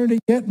haven't learned it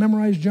yet,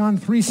 memorize John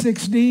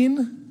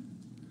 3:16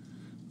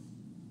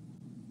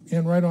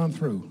 and right on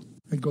through.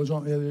 It goes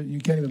on. You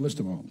can't even list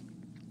them all.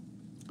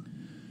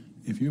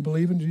 If you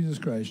believe in Jesus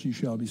Christ, you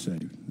shall be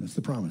saved. That's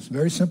the promise.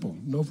 Very simple.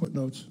 No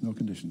footnotes, no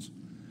conditions.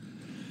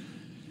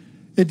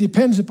 It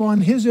depends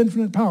upon his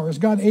infinite power. Is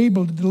God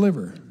able to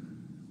deliver?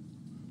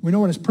 We know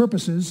what his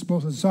purpose is,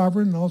 both as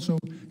sovereign and also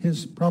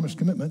his promised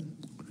commitment.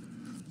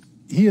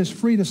 He is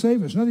free to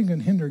save us. Nothing can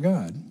hinder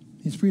God.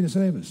 He's free to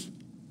save us.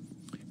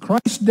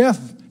 Christ's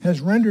death has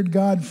rendered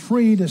God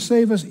free to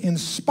save us in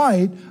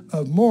spite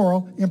of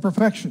moral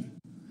imperfection.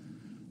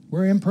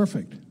 We're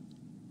imperfect.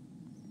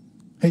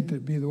 Hate to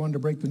be the one to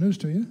break the news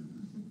to you,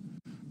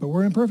 but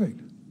we're imperfect.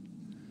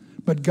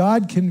 But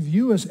God can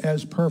view us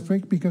as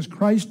perfect because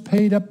Christ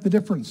paid up the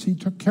difference. He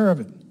took care of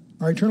it.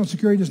 Our eternal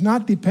security does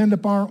not depend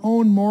upon our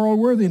own moral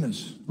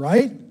worthiness,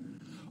 right?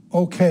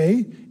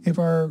 Okay, if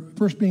our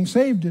first being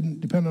saved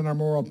didn't depend on our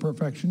moral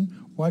perfection,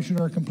 why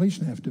should our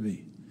completion have to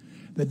be?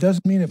 That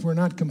doesn't mean if we're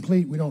not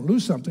complete, we don't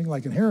lose something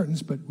like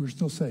inheritance, but we're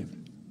still saved.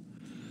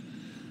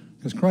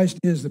 Because Christ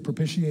is the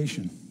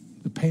propitiation,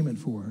 the payment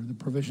for, the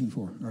provision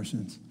for our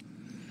sins.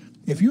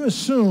 If you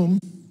assume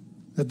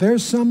that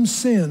there's some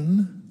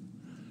sin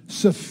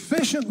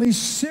sufficiently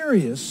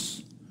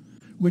serious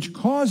which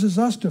causes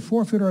us to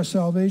forfeit our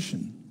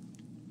salvation,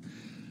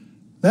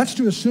 that's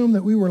to assume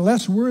that we were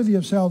less worthy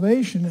of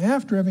salvation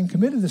after having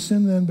committed the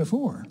sin than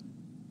before.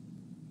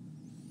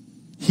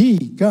 He,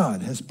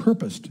 God, has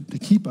purposed to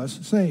keep us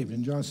saved.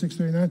 In John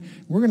 6:39,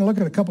 we're going to look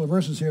at a couple of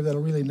verses here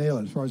that'll really nail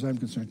it as far as I'm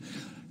concerned.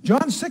 John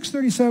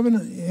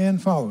 6:37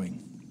 and following.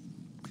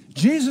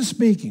 Jesus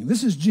speaking.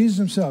 This is Jesus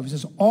himself. He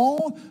says,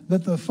 all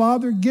that the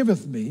Father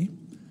giveth me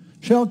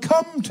shall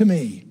come to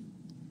me.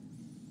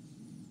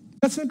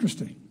 That's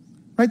interesting.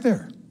 Right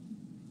there.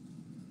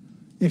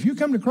 If you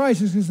come to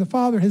Christ, it's because the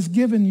Father has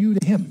given you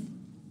to him.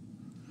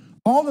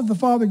 All that the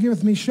Father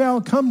giveth me shall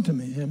come to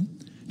me,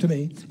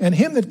 and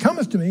him that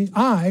cometh to me,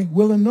 I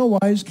will in no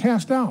wise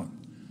cast out.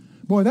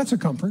 Boy, that's a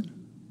comfort,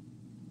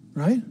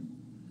 right?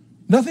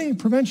 Nothing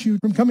prevents you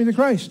from coming to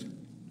Christ.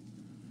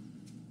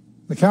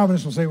 The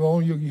Calvinists will say,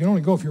 well, you can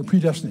only go if you're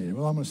predestinated.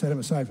 Well, I'm going to set him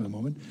aside for the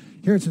moment.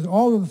 Here it says,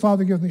 all that the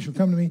Father giveth me shall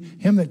come to me.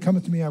 Him that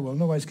cometh to me I will in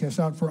no wise cast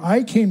out. For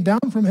I came down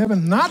from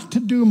heaven not to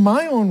do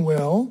my own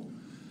will,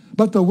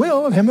 but the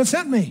will of him that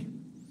sent me.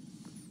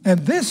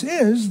 And this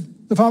is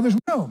the Father's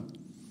will,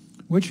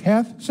 which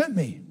hath sent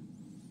me,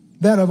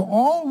 that of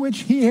all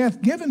which he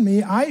hath given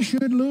me I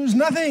should lose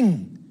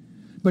nothing,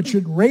 but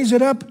should raise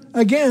it up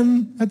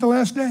again at the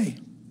last day.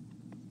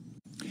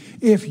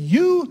 If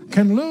you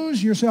can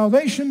lose your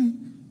salvation,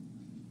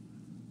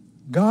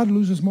 God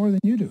loses more than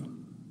you do.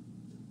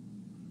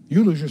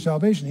 You lose your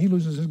salvation, he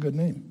loses his good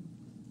name.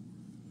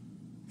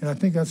 And I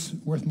think that's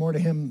worth more to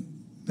him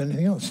than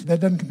anything else. That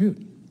doesn't compute.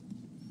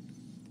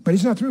 But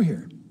he's not through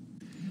here.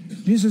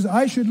 Jesus says,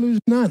 I should lose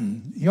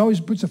none. He always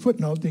puts a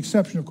footnote. The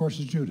exception, of course,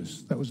 is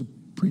Judas. That was a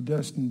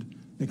predestined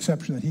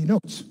exception that he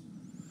notes.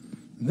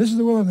 And this is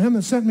the will of him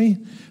that sent me,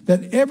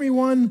 that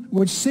everyone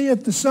which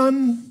seeth the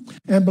Son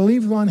and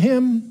believeth on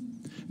him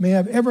may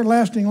have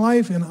everlasting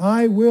life, and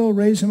I will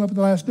raise him up at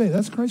the last day.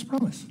 That's Christ's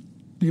promise.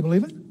 Do you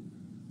believe it?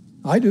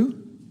 I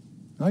do.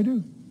 I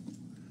do.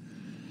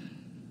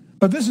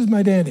 But this is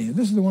my dandy.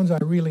 This is the ones I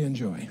really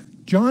enjoy.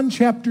 John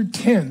chapter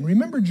 10.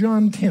 Remember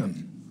John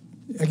 10.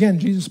 Again,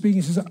 Jesus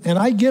speaking, says, and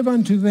I give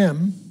unto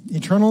them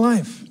eternal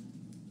life.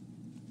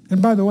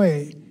 And by the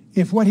way,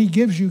 if what he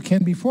gives you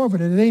can be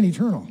forfeited, it ain't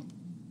eternal.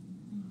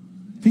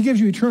 If he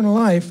gives you eternal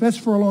life, that's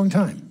for a long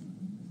time.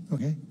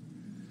 Okay?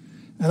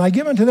 And I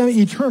give unto them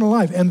eternal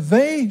life, and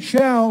they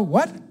shall,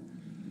 what?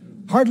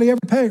 Hardly ever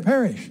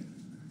perish.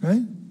 Right?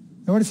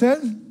 Know what it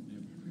says?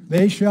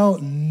 They shall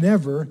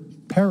never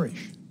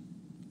perish.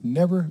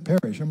 Never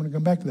perish. I'm going to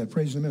come back to that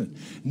phrase in a minute.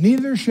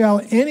 Neither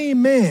shall any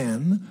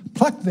man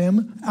pluck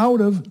them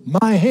out of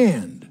my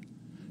hand.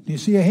 Do you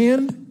see a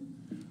hand?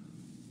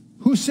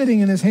 Who's sitting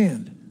in his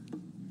hand?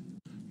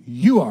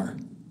 You are.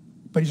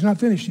 But he's not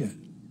finished yet.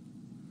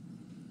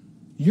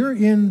 You're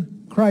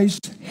in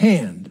Christ's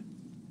hand,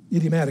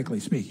 idiomatically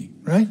speaking,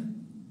 right?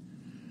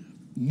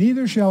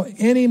 Neither shall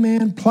any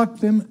man pluck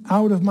them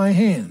out of my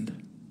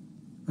hand,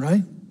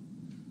 right?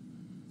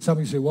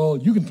 Somebody say, well,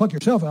 you can pluck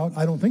yourself out.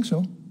 I don't think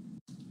so.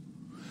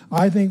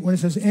 I think when it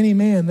says any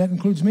man, that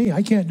includes me.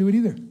 I can't do it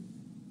either.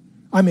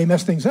 I may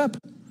mess things up.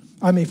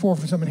 I may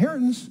forfeit some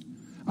inheritance.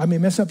 I may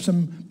mess up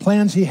some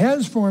plans he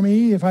has for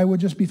me if I would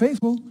just be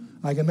faithful.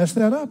 I can mess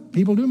that up.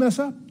 People do mess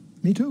up.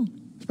 Me too,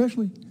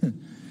 especially.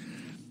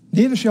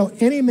 Neither shall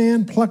any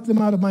man pluck them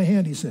out of my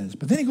hand, he says.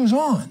 But then he goes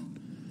on.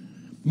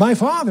 My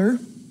Father,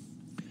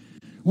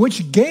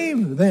 which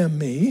gave them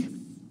me,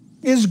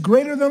 is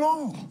greater than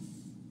all.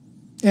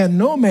 And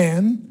no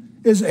man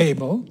is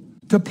able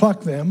to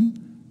pluck them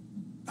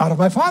out of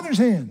my Father's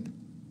hand.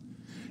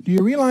 Do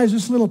you realize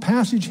this little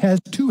passage has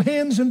two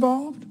hands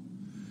involved?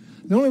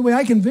 The only way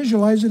I can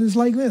visualize it is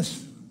like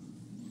this.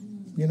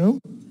 You know?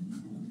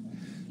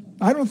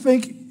 I don't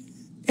think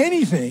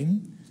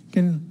anything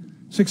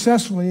can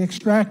successfully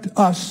extract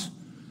us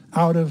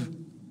out of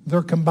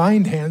their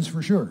combined hands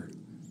for sure.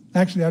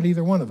 Actually, out of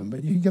either one of them,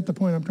 but you get the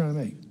point I'm trying to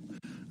make.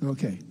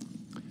 Okay.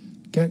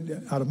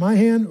 Out of my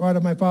hand or out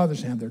of my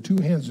Father's hand. There are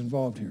two hands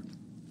involved here.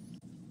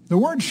 The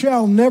word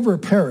shall never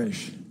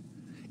perish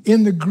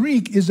in the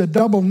Greek is a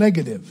double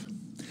negative.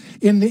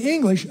 In the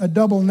English, a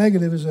double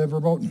negative is a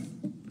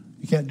verboten.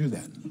 You can't do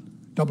that.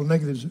 Double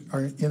negatives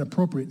are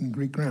inappropriate in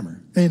Greek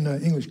grammar, in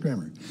English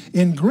grammar.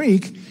 In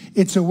Greek,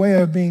 it's a way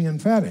of being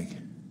emphatic.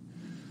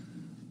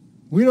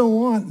 We don't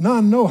want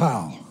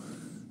non-know-how.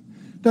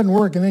 Doesn't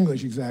work in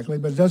English exactly,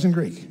 but it does in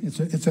Greek.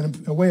 It's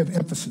a way of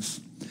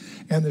emphasis.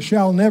 And the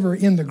shall never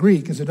in the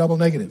Greek is a double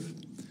negative,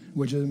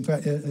 which is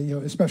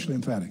especially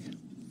emphatic.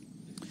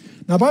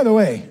 Now, by the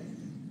way,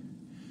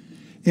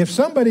 if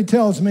somebody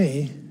tells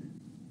me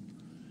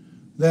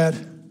that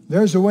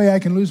there's a way I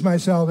can lose my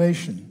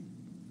salvation,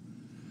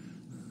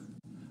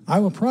 I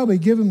will probably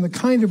give him the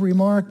kind of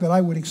remark that I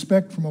would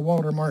expect from a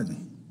Walter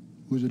Martin,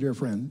 who's a dear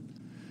friend.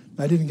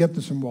 I didn't get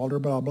this from Walter,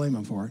 but I'll blame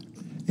him for it.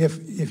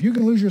 If you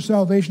can lose your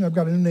salvation, I've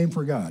got a new name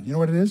for God. You know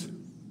what it is?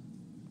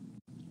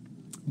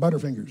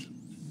 Butterfingers.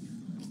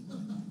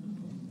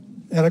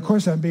 And of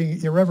course, I'm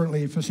being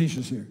irreverently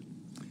facetious here,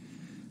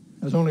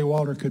 as only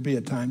Walter could be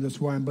at times. That's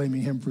why I'm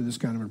blaming him for this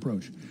kind of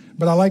approach.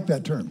 But I like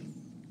that term,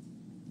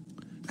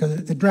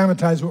 because it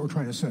dramatizes what we're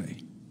trying to say.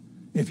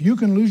 If you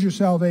can lose your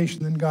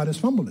salvation, then God has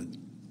fumbled it.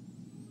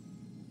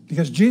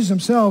 Because Jesus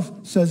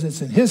himself says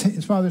it's in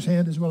his Father's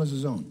hand as well as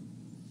his own.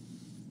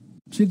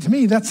 See, to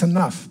me, that's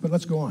enough, but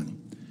let's go on.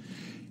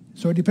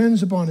 So it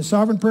depends upon his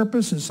sovereign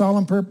purpose, his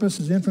solemn purpose,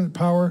 his infinite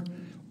power.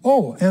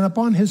 Oh, and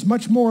upon his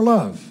much more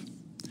love.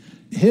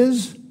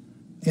 His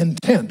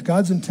intent,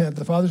 God's intent,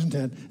 the Father's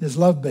intent, is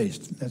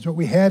love-based. That's what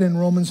we had in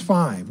Romans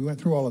 5. We went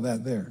through all of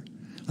that there.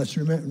 Let's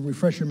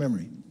refresh your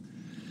memory.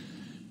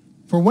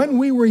 For when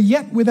we were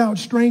yet without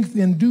strength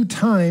in due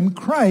time,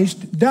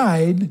 Christ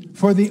died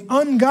for the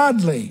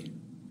ungodly.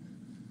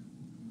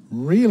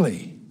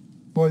 Really?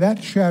 Boy,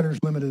 that shatters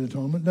limited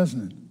atonement,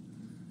 doesn't it?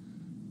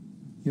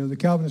 You know, the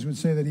Calvinists would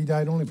say that he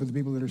died only for the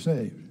people that are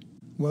saved.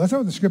 Well, that's not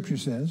what the Scripture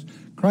says.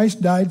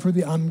 Christ died for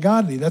the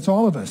ungodly. That's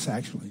all of us,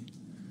 actually.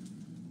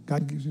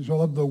 God so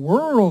loved the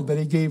world that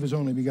he gave his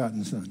only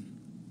begotten Son.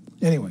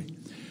 Anyway,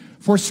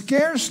 for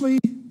scarcely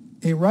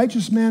a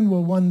righteous man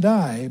will one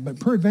die, but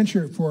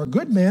peradventure for a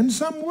good man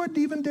some would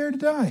even dare to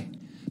die.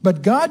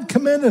 But God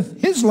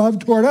commendeth his love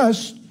toward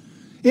us,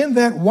 in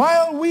that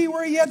while we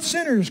were yet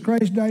sinners,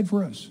 Christ died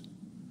for us.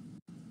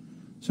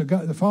 So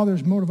God, the Father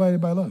is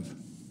motivated by love.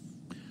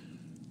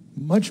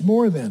 Much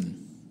more then,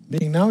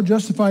 being now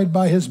justified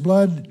by his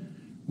blood,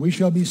 we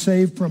shall be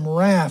saved from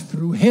wrath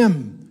through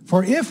him.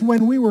 For if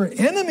when we were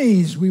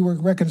enemies we were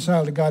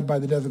reconciled to God by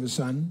the death of his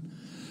Son,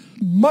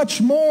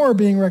 much more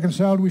being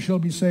reconciled we shall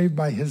be saved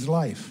by his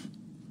life.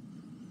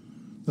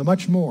 The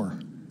much more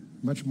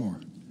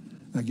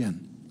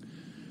again.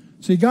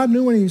 See, God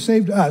knew when he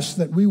saved us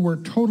that we were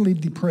totally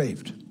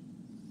depraved.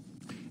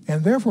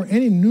 And therefore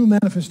any new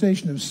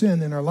manifestation of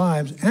sin in our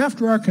lives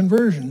after our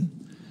conversion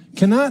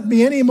cannot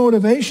be any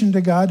motivation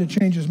to God to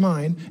change his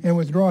mind and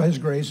withdraw his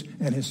grace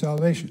and his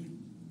salvation.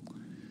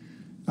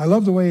 I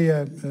love the way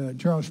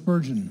Charles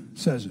Spurgeon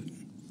says it.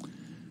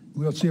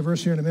 We'll see a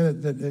verse here in a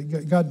minute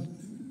that God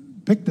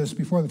picked us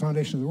before the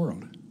foundation of the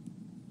world.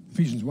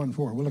 Ephesians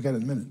 1:4. We'll look at it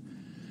in a minute.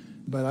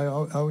 But I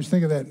always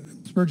think of that.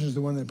 Spurgeon's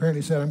the one that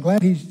apparently said, I'm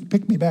glad he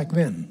picked me back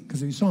then,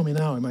 because if he saw me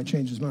now, he might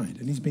change his mind.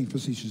 And he's being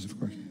facetious, of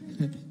course.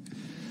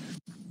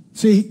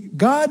 See,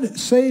 God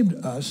saved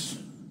us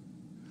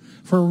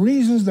for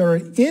reasons that are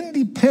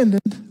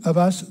independent of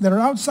us, that are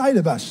outside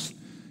of us.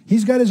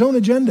 He's got his own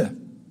agenda.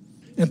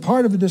 And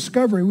part of the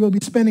discovery we'll be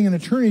spending an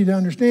eternity to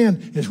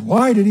understand is,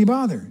 why did he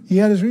bother? He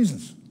had his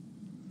reasons.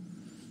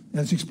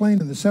 And it's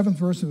explained in the 7th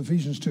verse of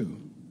Ephesians 2.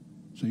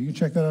 So you can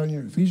check that out in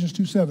your Ephesians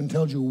 2:7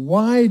 tells you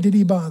why did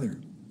he bother?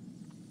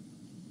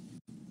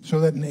 So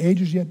that in the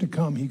ages yet to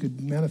come he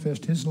could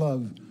manifest his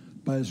love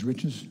by his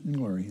riches and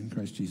glory in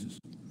Christ Jesus.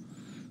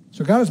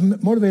 So God is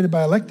motivated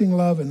by electing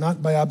love and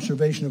not by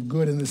observation of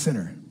good in the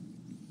sinner.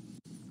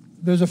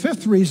 There's a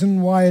 5th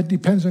reason why it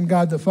depends on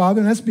God the Father,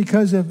 and that's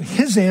because of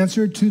his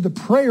answer to the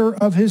prayer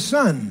of his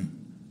Son.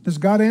 Does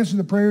God answer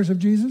the prayers of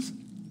Jesus?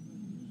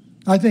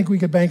 I think we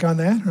could bank on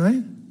that,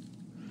 right?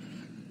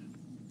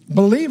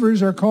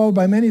 Believers are called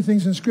by many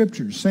things in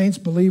Scripture. Saints,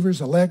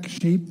 believers, elect,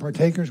 sheep,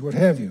 partakers, what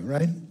have you,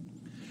 right?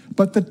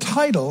 But the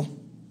title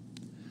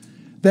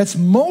that's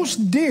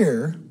most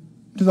dear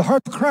to the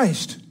heart of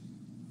Christ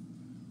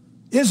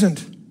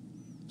isn't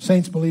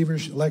saints,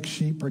 believers, elect,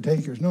 sheep,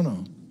 partakers.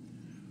 No.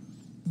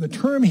 The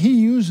term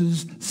he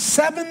uses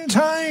 7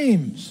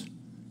 times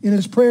in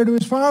his prayer to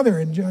his Father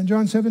in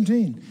John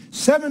 17.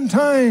 7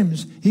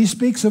 times he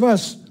speaks of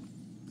us,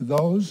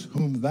 those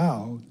whom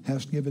thou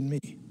hast given me.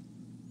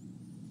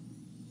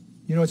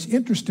 You know, it's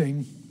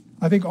interesting.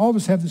 I think all of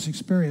us have this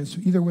experience,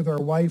 either with our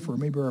wife or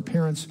maybe our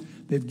parents.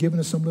 They've given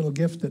us some little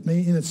gift that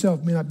in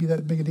itself may not be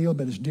that big a deal,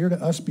 but it's dear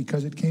to us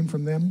because it came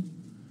from them.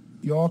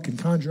 You all can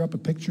conjure up a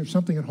picture of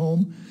something at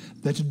home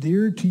that's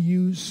dear to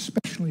you,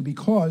 especially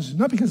because,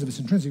 not because of its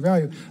intrinsic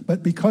value,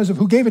 but because of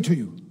who gave it to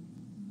you.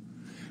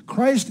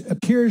 Christ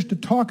appears to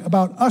talk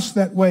about us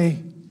that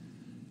way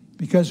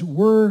because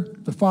we're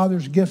the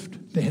Father's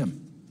gift to him.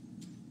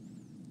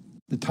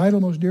 The title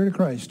most dear to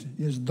Christ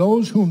is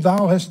those whom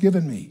thou hast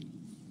given me.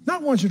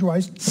 Not once or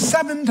twice,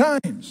 7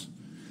 times.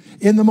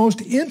 In the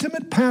most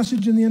intimate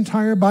passage in the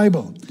entire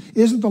Bible.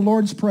 Isn't the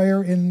Lord's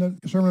Prayer in the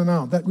Sermon on the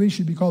Mount? That really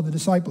should be called the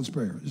disciples'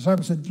 prayer. The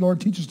disciples said,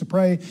 Lord, teach us to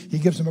pray. He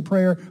gives them a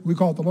prayer. We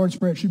call it the Lord's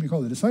Prayer. It should be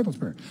called the disciples'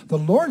 prayer. The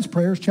Lord's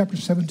Prayer is chapter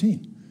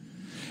 17.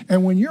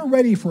 And when you're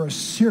ready for a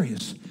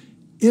serious,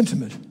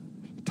 intimate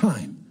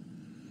time,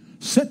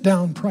 sit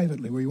down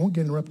privately where you won't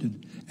get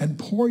interrupted and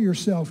pour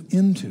yourself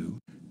into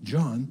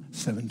John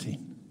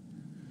 17.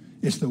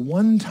 It's the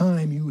one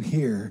time you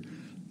hear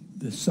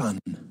the Son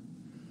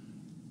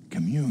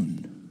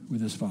commune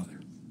with his Father.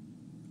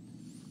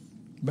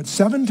 But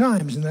 7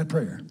 times in that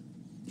prayer,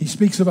 he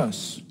speaks of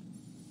us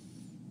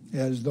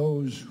as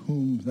those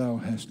whom thou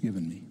hast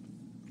given me.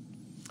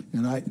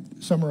 And I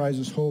summarize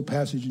this whole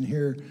passage in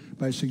here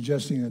by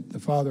suggesting that the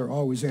Father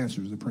always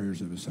answers the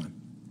prayers of his Son.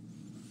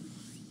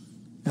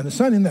 And the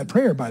Son in that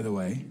prayer, by the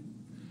way,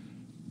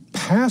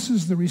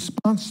 passes the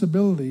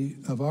responsibility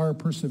of our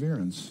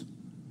perseverance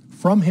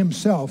from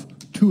himself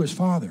to his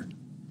Father.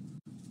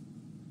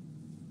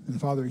 And the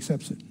Father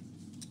accepts it.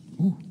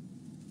 Ooh,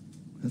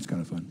 that's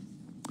kind of fun.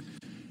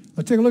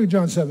 Let's take a look at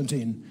John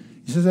 17.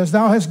 He says, as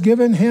thou hast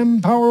given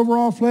him power over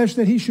all flesh,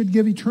 that he should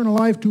give eternal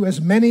life to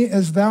as many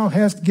as thou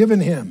hast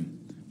given him.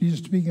 Jesus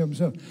speaking of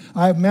himself.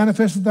 I have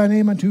manifested thy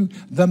name unto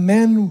the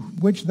men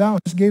which thou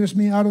hast gavest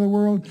me out of the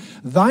world.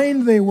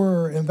 Thine they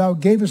were, and thou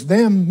gavest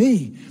them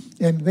me,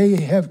 and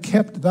they have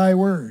kept thy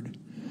word.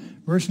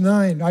 Verse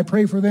 9, I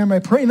pray for them. I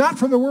pray not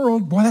for the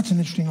world. Boy, that's an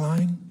interesting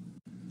line.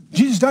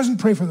 Jesus doesn't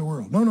pray for the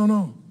world.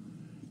 No.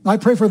 I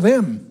pray for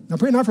them. I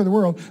pray not for the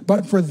world,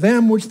 but for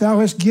them which thou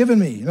hast given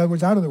me. In other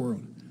words, out of the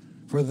world.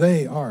 For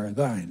they are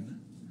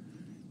thine.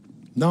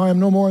 Now I am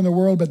no more in the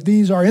world, but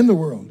these are in the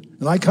world,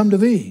 and I come to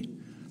thee.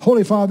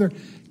 Holy Father,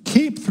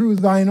 keep through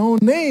thine own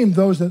name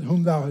those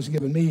whom thou hast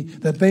given me,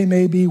 that they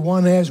may be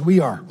one as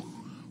we are.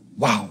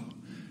 Wow.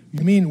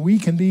 You mean we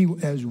can be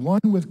as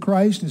one with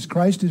Christ as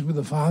Christ is with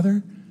the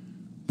Father?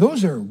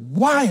 Those are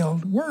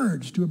wild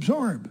words to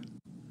absorb.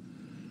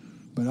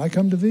 But I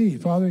come to thee,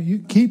 Father, you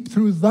keep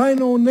through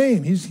thine own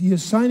name. He is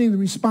assigning the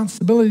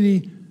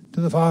responsibility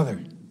to the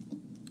Father.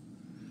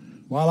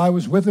 While I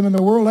was with them in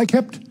the world, I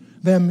kept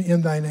them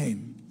in thy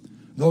name.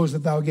 Those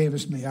that thou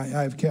gavest me,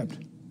 I have kept.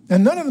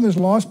 And none of them is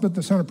lost but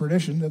the son of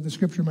perdition, that the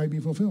scripture might be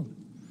fulfilled.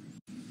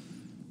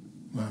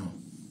 Wow.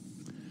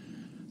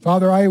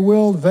 Father, I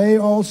will they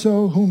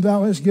also whom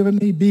thou hast given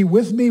me be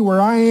with me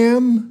where I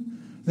am,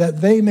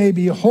 that they may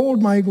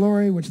behold my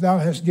glory which thou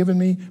hast given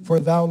me, for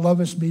thou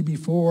lovest me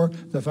before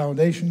the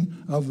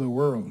foundation of the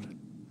world.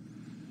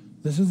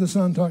 This is the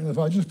Son talking to the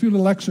Father. Just a few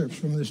little excerpts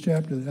from this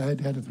chapter that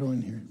I had to throw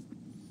in here.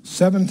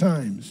 7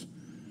 times,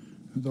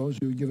 those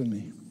who have given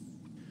me.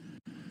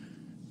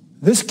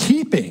 This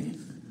keeping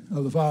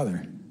of the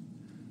Father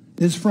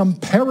is from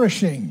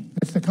perishing.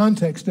 That's the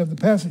context of the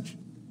passage.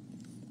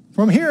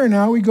 From here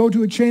now we go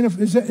to a chain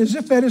of, as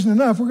if that isn't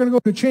enough, we're going to go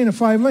to a chain of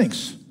 5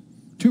 links.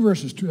 2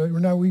 verses.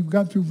 Now we've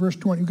got through verse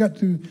 20. We've got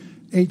through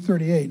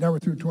 8:38. Now we're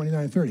through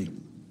 29:30.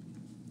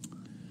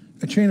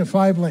 A chain of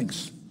 5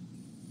 links.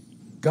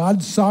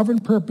 God's sovereign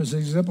purpose is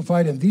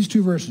exemplified in these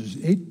 2 verses,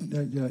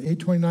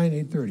 8:29,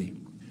 8:30.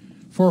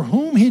 For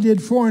whom he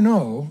did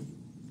foreknow,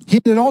 he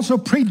did also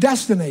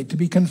predestinate to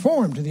be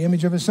conformed to the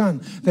image of his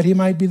Son, that he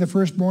might be the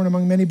firstborn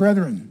among many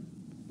brethren.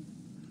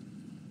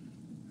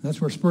 That's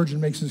where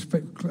Spurgeon makes his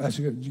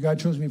classic, God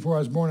chose me before I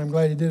was born. I'm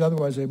glad he did.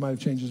 Otherwise, they might have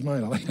changed his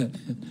mind. I like that.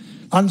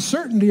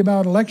 Uncertainty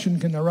about election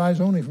can arise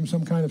only from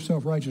some kind of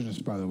self-righteousness,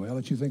 by the way. I'll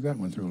let you think that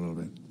one through a little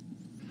bit.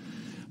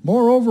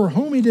 Moreover,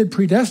 whom he did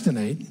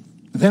predestinate,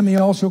 them he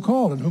also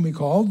called, and whom he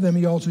called, them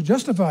he also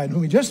justified, and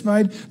whom he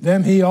justified,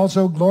 them he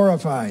also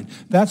glorified.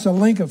 That's a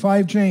link of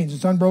 5 chains.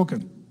 It's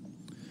unbroken.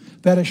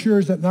 That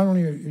assures that not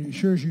only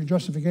assures your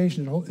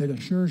justification, it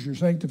assures your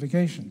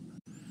sanctification.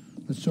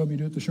 Let's hope you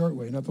do it the short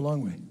way, not the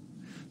long way.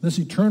 This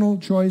eternal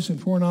choice and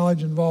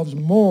foreknowledge involves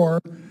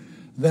more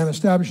than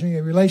establishing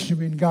a relationship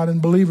between God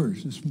and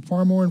believers. It's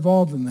far more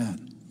involved than that.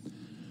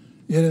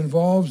 It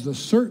involves the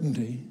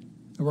certainty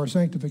of our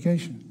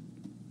sanctification.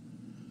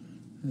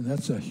 And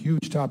that's a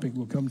huge topic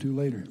we'll come to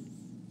later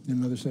in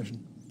another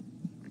session.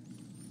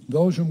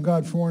 Those whom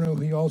God foreknew,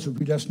 he also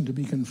predestined to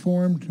be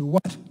conformed to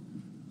what?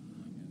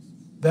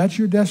 That's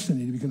your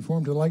destiny, to be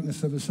conformed to the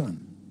likeness of his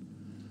Son.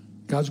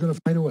 God's going to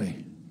find a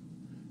way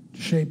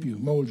to shape you,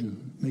 mold you,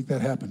 make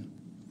that happen.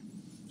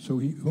 So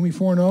whom he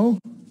foreknow,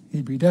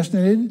 he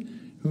predestinated.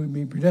 Whom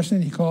he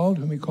predestinated, he called.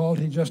 Whom he called,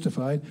 he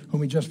justified.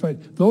 Whom he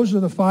justified. Those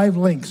are the 5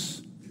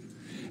 links.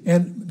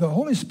 And the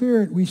Holy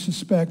Spirit, we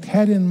suspect,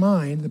 had in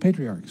mind the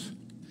patriarchs.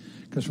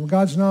 Because from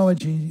God's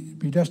knowledge, he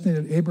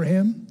predestinated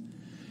Abraham.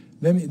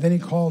 Then he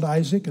called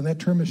Isaac, and that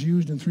term is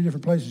used in 3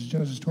 different places.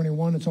 Genesis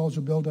 21, it's also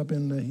built up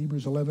in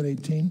Hebrews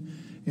 11:18,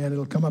 and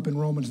it'll come up in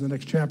Romans in the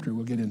next chapter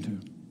we'll get into.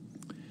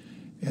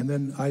 And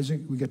then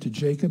Isaac, we get to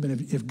Jacob. And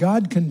if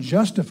God can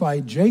justify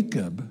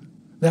Jacob,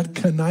 that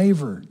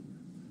conniver.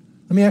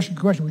 Let me ask you a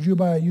question. Would you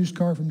buy a used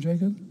car from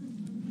Jacob?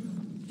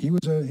 He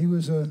was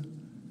a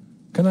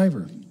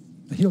conniver,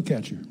 a heel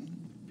catcher.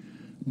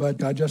 But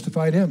God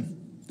justified him.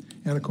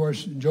 And, of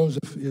course,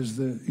 Joseph is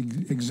the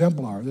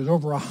exemplar. There's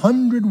over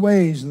 100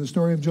 ways in the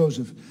story of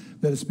Joseph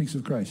that it speaks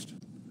of Christ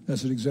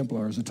as an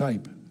exemplar, as a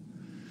type.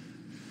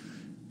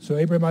 So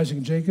Abraham, Isaac,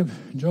 and Jacob,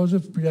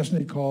 Joseph,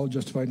 predestinated, called,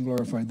 justified, and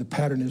glorified. The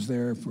pattern is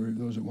there for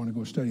those that want to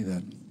go study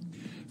that.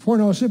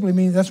 Foreknow simply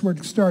means that's where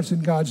it starts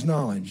in God's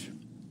knowledge.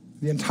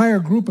 The entire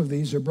group of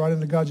these are brought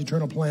into God's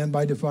eternal plan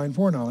by divine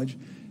foreknowledge,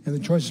 and the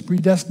choice is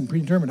predestined,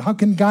 predetermined. How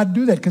can God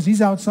do that? Because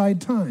he's outside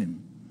time.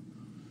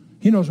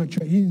 He knows what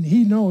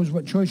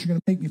choice you're going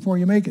to make before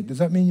you make it. Does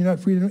that mean you're not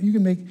free to know? You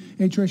can make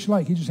any choice you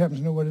like. He just happens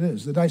to know what it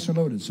is. The dice are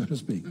loaded, so to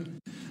speak.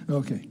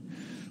 Okay.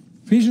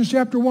 Ephesians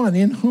chapter 1,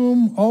 in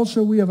whom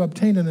also we have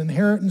obtained an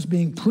inheritance,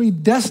 being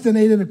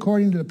predestinated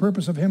according to the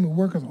purpose of him who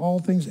worketh all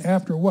things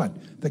after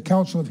what? The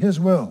counsel of his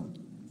will.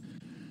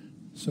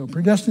 So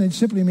predestinated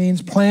simply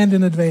means planned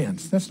in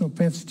advance. That's no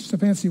fancy, just a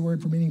fancy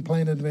word for meaning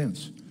planned in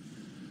advance.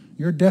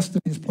 Your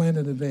destiny is planned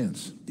in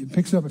advance. It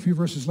picks up a few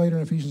verses later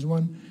in Ephesians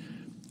 1.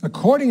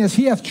 According as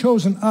he hath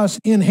chosen us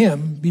in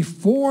him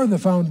before the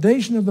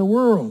foundation of the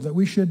world, that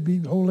we should be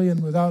holy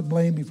and without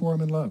blame before him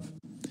in love,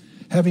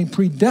 having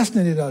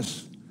predestinated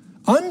us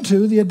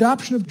unto the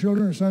adoption of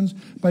children or sons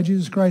by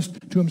Jesus Christ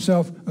to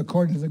himself,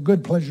 according to the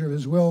good pleasure of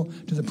his will,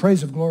 to the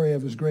praise of glory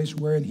of his grace,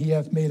 wherein he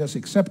hath made us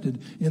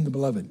accepted in the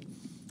beloved.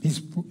 He's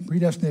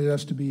predestinated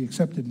us to be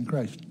accepted in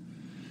Christ.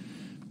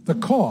 The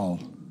call,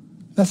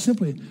 that's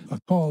simply a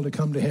call to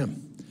come to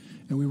him.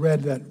 And we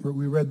read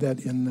that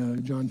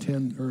in John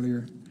 10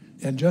 earlier.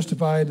 And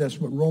justified, that's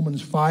what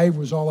Romans 5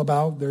 was all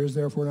about. There is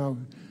therefore now,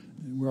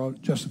 we're all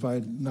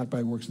justified not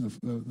by works of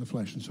the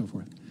flesh and so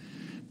forth.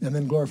 And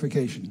then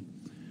glorification.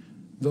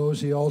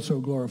 Those he also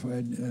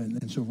glorified,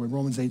 and so forth,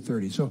 Romans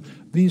 8:30. So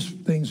these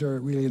things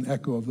are really an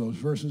echo of those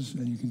verses,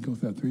 and you can go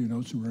through your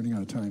notes. We're running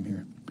out of time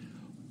here.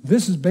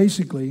 This is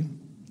basically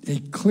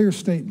a clear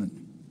statement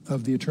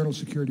of the eternal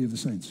security of the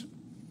saints.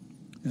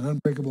 An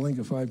unbreakable link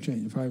of five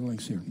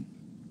links here.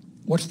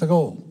 What's the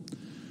goal?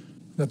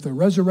 That the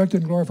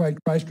resurrected and glorified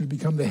Christ would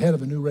become the head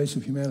of a new race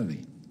of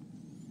humanity.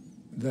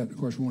 That, of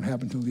course, won't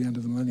happen until the end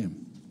of the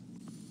millennium.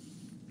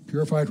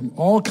 Purified from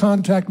all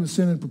contact with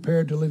sin and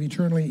prepared to live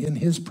eternally in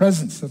his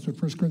presence. That's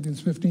what 1 Corinthians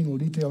 15 will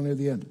detail near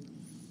the end.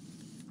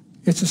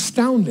 It's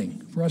astounding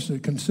for us to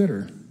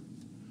consider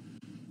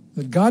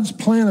that God's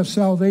plan of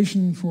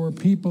salvation for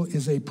people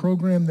is a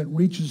program that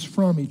reaches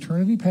from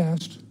eternity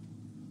past,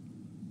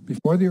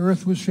 before the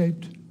earth was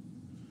shaped,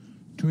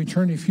 to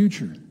eternity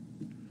future.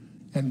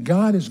 And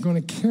God is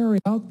going to carry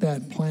out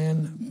that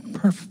plan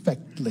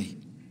perfectly.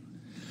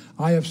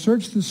 I have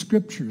searched the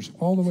scriptures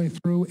all the way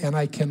through, and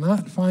I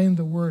cannot find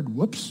the word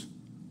whoops.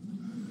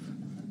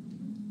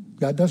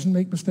 God doesn't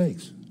make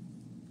mistakes.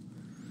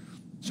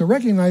 So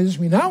recognize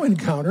we now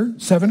encounter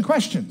 7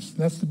 questions.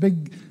 That's the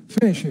big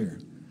finish here.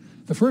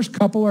 The first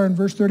couple are in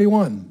verse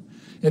 31.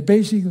 It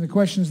basically, the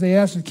questions they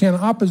ask is, can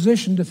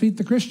opposition defeat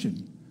the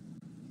Christian?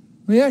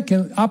 Well, yeah,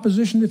 can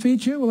opposition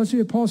defeat you? Well, let's see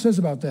what Paul says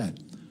about that.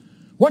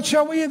 What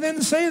shall we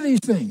then say to these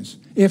things?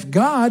 If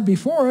God be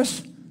for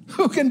us,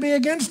 who can be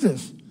against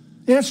us?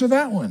 Answer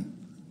that one.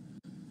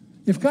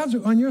 If God's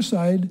on your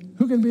side,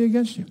 who can be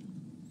against you?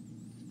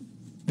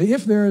 The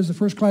if there is the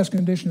first-class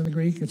condition in the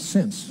Greek. It's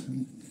since.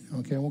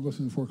 Okay, I won't go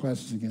through the 4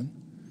 classes again.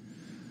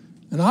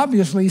 And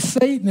obviously,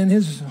 Satan and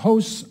his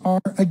hosts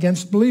are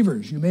against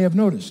believers. You may have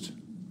noticed.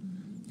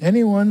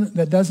 Anyone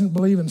that doesn't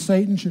believe in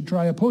Satan should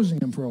try opposing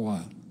him for a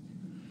while.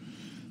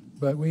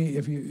 But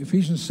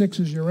Ephesians 6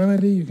 is your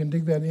remedy. You can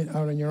dig that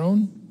out on your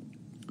own.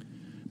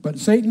 But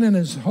Satan and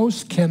his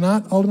hosts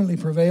cannot ultimately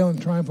prevail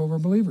and triumph over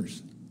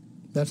believers.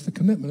 That's the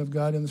commitment of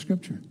God in the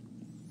Scripture.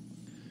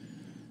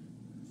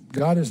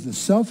 God is the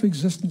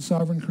self-existent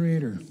sovereign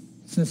creator.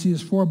 Since he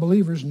is for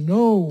believers,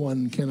 no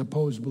one can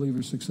oppose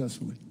believers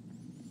successfully.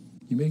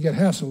 You may get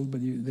hassled, but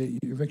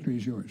your victory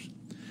is yours.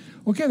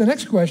 Okay, the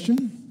next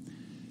question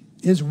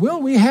is,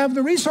 will we have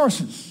the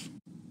resources?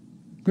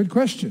 Good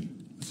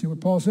question. Let's see what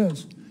Paul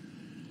says.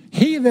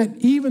 He that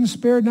even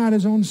spared not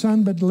his own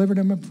son, but delivered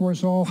him up for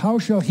us all, how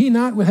shall he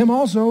not with him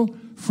also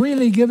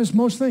freely give us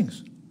most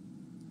things? Is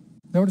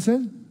that what it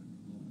says?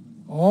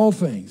 All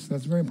things.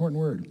 That's a very important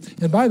word.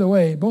 And by the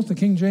way, both the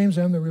King James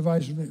and the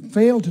Revised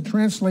fail to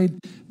translate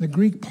the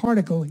Greek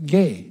particle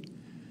gay.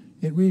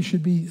 It really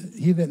should be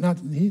he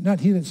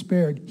that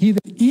spared, he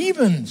that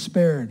even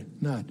spared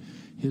not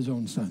his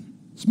own son.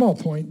 Small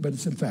point, but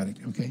it's emphatic,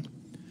 okay?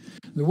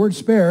 The word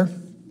spare,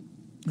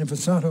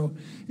 emphasato,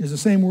 is the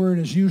same word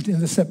as used in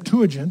the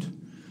Septuagint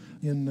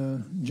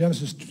in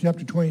Genesis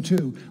chapter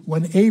 22.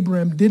 When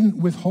Abraham didn't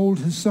withhold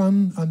his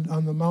son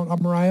on the Mount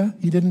Moriah,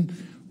 he didn't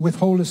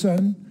withhold his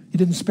son. He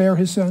didn't spare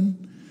his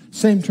son.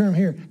 Same term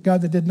here,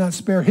 God that did not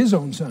spare his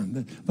own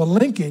son. The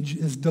linkage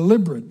is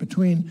deliberate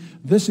between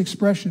this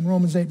expression,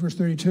 Romans 8, verse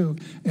 32,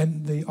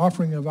 and the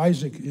offering of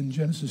Isaac in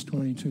Genesis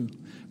 22,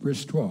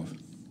 verse 12.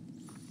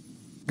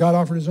 God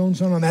offered his own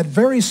son on that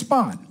very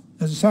spot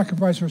as a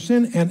sacrifice for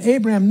sin, and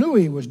Abraham knew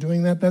he was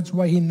doing that. That's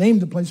why he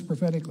named the place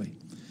prophetically.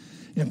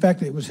 In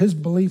fact, it was his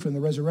belief in the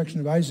resurrection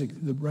of Isaac,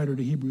 the writer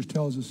to Hebrews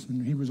tells us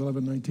in Hebrews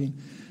 11:19,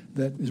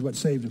 that is what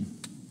saved him.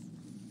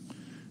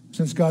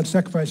 Since God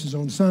sacrificed his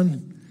own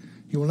son,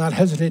 he will not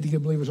hesitate to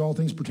give believers all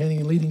things pertaining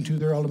and leading to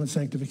their ultimate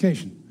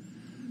sanctification.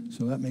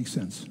 So that makes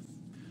sense.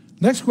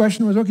 Next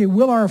question was, okay,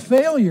 will our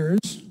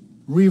failures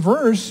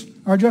reverse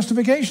our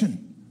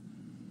justification?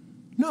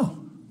 No.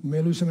 You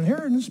may lose some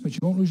inheritance, but you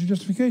won't lose your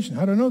justification.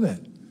 How do I know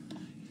that?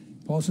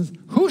 Paul says,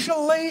 who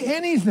shall lay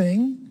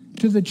anything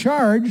to the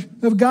charge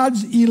of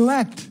God's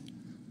elect?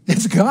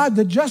 It's God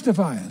that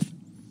justifieth.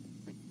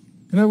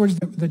 In other words,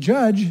 the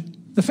judge,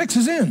 the fix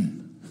is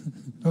in.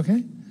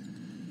 Okay?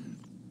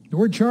 The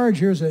word charge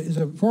here is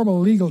a formal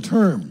legal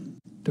term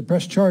to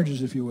press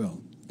charges, if you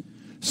will.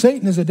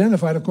 Satan is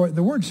identified, of course,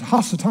 the word's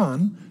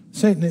Hasatan,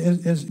 Satan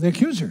is the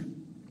accuser.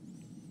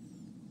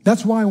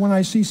 That's why when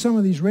I see some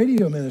of these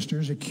radio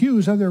ministers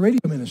accuse other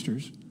radio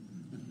ministers,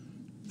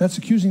 that's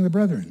accusing the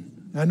brethren.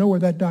 I know where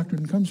that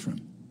doctrine comes from.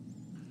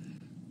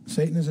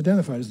 Satan is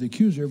identified as the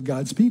accuser of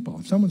God's people.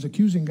 If someone's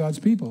accusing God's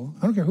people,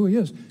 I don't care who he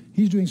is,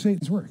 he's doing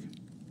Satan's work.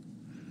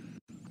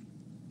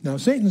 Now,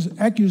 Satan's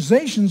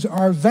accusations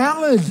are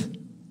valid.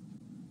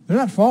 They're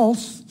not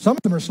false. Some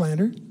of them are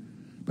slander,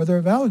 but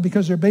they're valid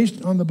because they're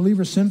based on the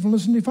believer's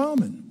sinfulness and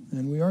defilement,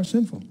 and we are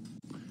sinful.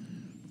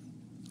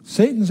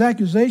 Satan's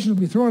accusations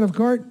will be thrown out of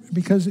court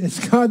because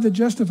it's God that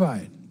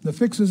justified. The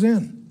fix is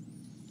in.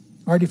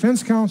 Our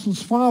defense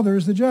counsel's father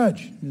is the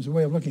judge, is a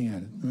way of looking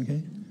at it,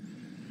 okay?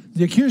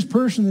 The accused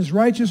person is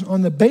righteous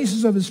on the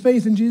basis of his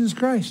faith in Jesus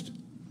Christ.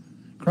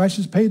 Christ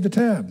has paid the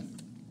tab.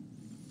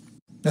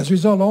 As a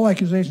result, all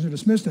accusations are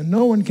dismissed, and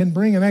no one can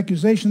bring an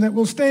accusation that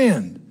will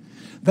stand.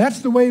 That's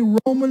the way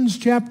Romans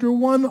chapter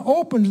 1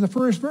 opens the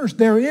first verse.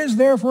 There is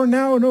therefore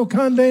now no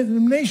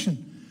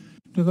condemnation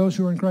to those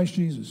who are in Christ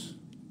Jesus.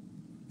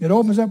 It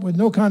opens up with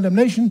no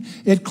condemnation.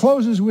 It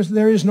closes with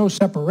there is no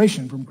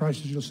separation from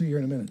Christ, as you'll see here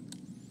in a minute.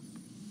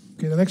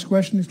 Okay, the next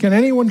question is, can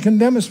anyone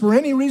condemn us for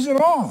any reason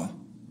at all?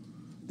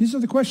 These are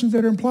the questions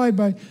that are implied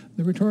by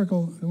the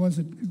rhetorical, the ones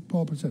that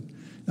Paul puts up.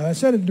 Now, I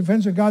said it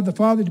depends on God the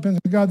Father, it depends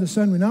on God the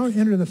Son. We now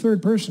enter the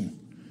third person,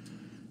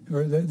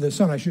 or the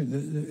Son,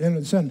 enter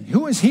the Son.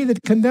 Who is he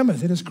that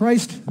condemneth? It is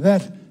Christ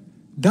that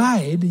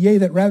died, yea,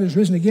 that rather is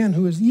risen again,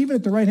 who is even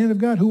at the right hand of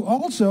God, who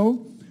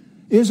also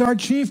is our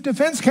chief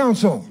defense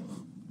counsel,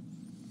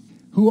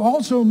 who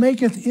also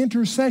maketh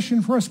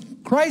intercession for us.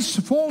 Christ's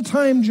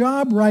full-time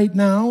job right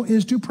now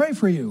is to pray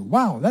for you.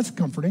 Wow, that's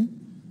comforting.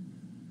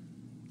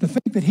 To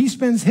think that he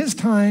spends his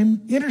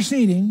time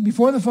interceding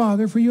before the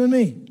Father for you and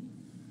me.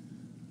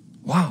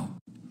 Wow.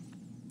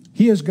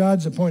 He is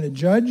God's appointed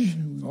judge.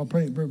 I'll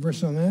pray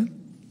verse on that.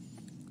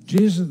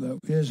 Jesus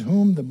is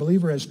whom the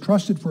believer has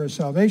trusted for his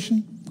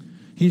salvation.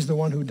 He's the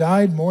one who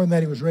died, more than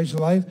that he was raised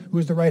to life, who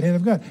is the right hand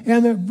of God.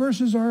 And the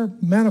verses are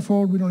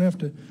manifold. We don't have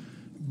to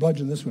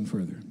budge on this one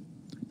further.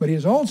 But he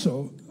is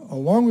also,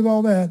 along with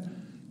all that,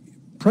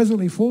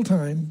 presently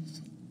full-time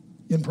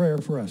in prayer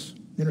for us,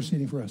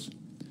 interceding for us.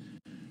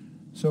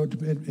 So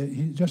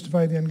he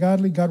justified the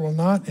ungodly. God will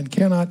not and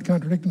cannot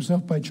contradict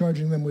himself by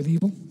charging them with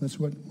evil. That's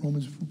what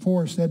Romans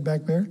 4 said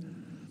back there.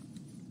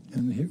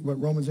 And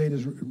what Romans 8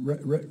 is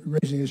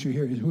raising the issue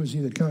here is, who is he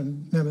that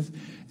condemneth?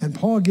 And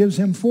Paul gives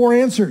him 4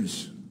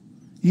 answers,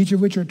 each of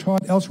which are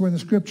taught elsewhere in the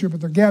Scripture, but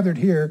they're gathered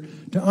here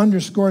to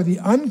underscore the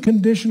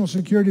unconditional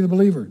security of the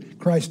believer.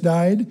 Christ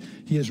died,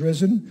 he is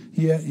risen,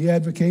 he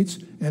advocates,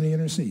 and he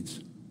intercedes.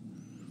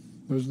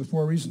 Those are the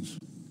 4 reasons.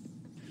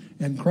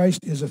 And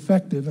Christ is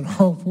effective in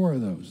all 4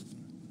 of those.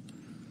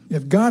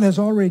 If God has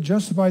already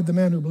justified the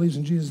man who believes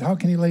in Jesus, how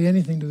can he lay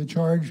anything to the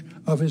charge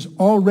of his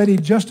already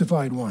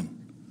justified one?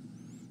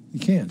 He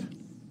can't.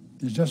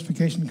 His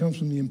justification comes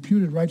from the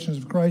imputed righteousness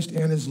of Christ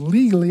and is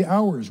legally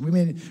ours.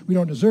 We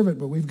don't deserve it,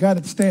 but we've got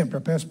it stamped,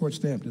 our passport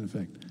stamped, in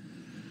effect.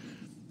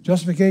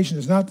 Justification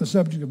is not the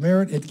subject of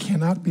merit. It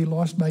cannot be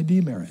lost by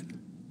demerit.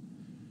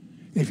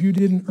 If you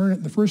didn't earn it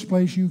in the first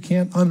place, you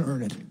can't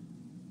unearn it.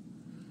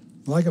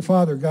 Like a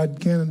father, God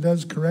can and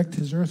does correct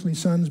his earthly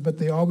sons, but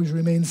they always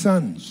remain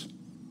sons.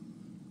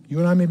 You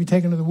and I may be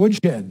taken to the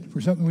woodshed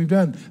for something we've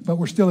done, but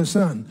we're still his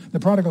son. The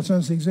prodigal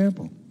son's the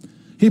example.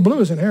 He blew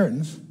his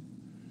inheritance,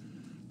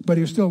 but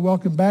he was still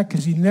welcomed back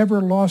because he never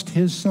lost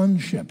his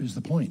sonship, is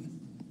the point.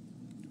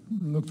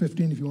 Luke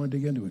 15 if you want to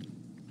dig into it.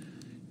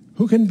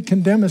 Who can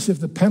condemn us if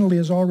the penalty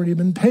has already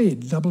been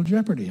paid? Double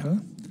jeopardy, huh?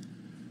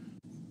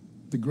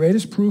 The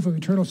greatest proof of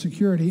eternal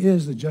security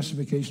is the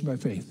justification by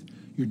faith.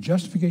 Your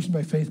justification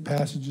by faith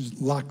passages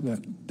lock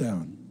that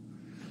down.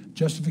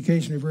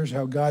 Justification refers to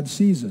how God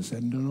sees us,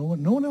 and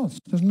no one else.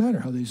 It doesn't matter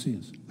how they see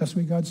us. That's the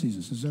way God sees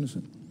us, as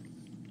innocent.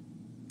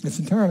 It's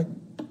entirely,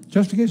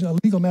 justification, a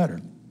legal matter,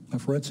 a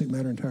forensic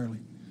matter entirely.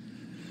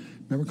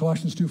 Remember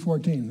Colossians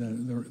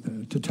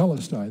 2:14, the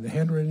tetelestai, the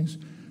handwritings,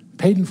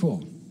 paid in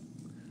full.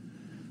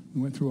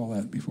 We went through all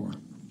that before.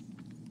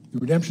 The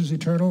redemption is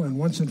eternal and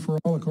once and for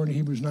all, according to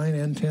Hebrews 9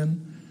 and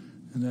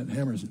 10, and that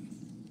hammers it.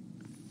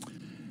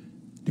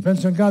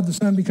 Depends on God the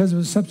Son because of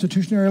his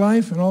substitutionary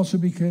life, and also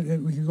because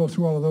we could go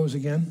through all of those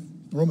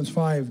again. Romans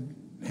 5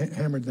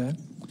 hammered that.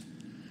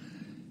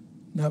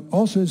 Now,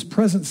 also his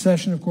present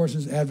session, of course,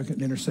 is advocate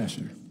and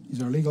intercessor.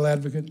 He's our legal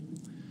advocate.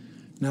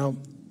 Now,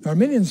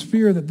 Arminians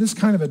fear that this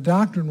kind of a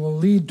doctrine will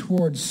lead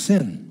towards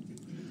sin.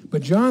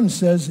 But John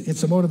says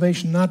it's a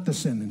motivation not to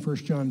sin in 1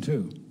 John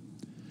 2.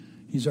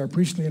 He's our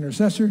priestly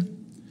intercessor.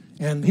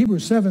 And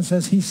Hebrews 7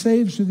 says he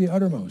saves to the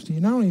uttermost. He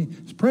not only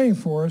is praying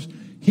for us,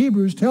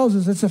 Hebrews tells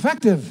us it's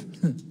effective.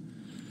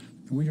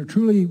 We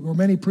were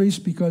many priests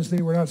because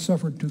they were not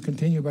suffered to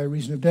continue by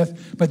reason of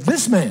death. But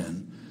this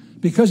man,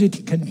 because he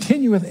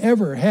continueth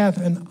ever, hath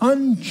an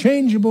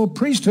unchangeable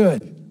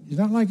priesthood. He's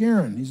not like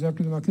Aaron. He's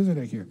after the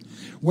Melchizedek here.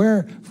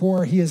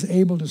 Wherefore he is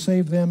able to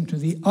save them to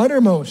the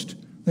uttermost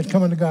that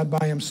come unto God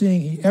by him,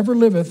 seeing he ever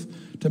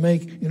liveth to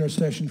make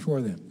intercession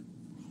for them.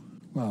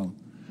 Wow.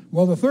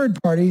 Well, the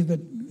third party that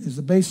is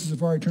the basis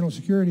of our eternal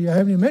security, I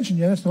haven't even mentioned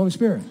yet, that's the Holy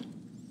Spirit.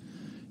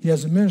 He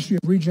has a ministry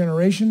of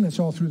regeneration. That's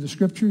all through the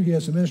Scripture. He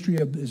has a ministry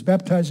of his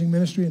baptizing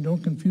ministry, and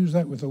don't confuse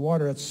that with the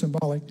water. That's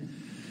symbolic.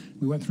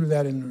 We went through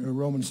that in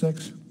Romans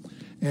 6.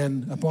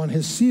 And upon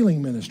his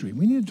sealing ministry.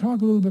 We need to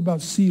talk a little bit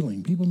about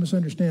sealing. People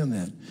misunderstand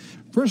that.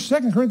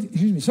 2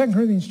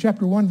 Corinthians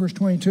chapter 1, verse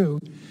 22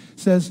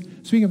 says,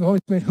 speaking of the Holy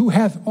Spirit, who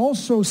hath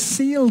also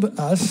sealed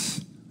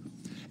us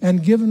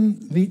and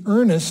given the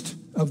earnest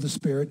of the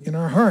Spirit in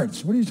our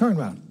hearts. What are you talking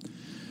about?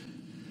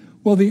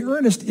 Well, the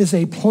earnest is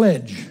a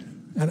pledge,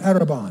 an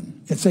arabon.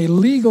 It's a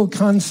legal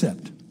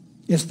concept.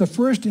 It's the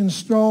first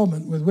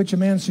installment with which a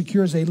man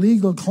secures a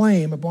legal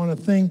claim upon a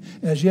thing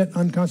as yet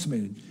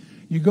unconsummated.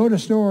 You go to a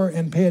store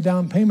and pay a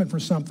down payment for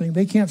something,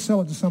 they can't sell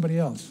it to somebody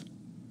else.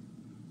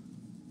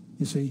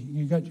 You see,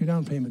 you got your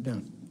down payment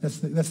down. That's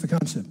the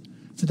concept.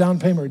 It's a down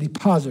payment or a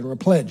deposit or a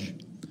pledge.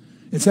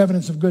 It's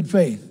evidence of good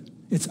faith.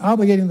 It's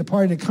obligating the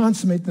party to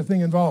consummate the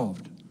thing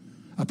involved.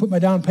 I put my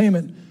down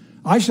payment.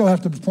 I shall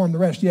have to perform the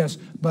rest, yes,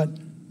 but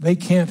they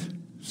can't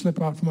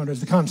slip out from under. It's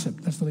the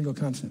concept. That's the legal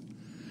concept.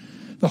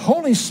 The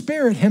Holy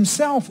Spirit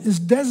himself is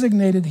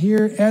designated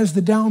here as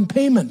the down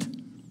payment.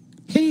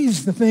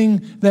 He's the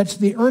thing that's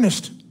the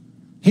earnest.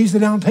 He's the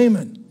down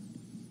payment.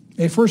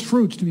 A first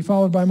fruits to be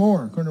followed by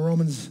more, according to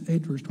Romans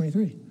 8, verse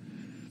 23.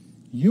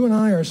 You and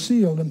I are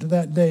sealed unto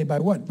that day by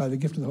what? By the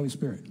gift of the Holy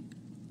Spirit.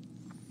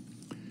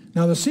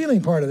 Now, the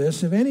sealing part of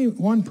this, if any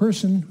one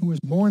person who was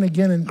born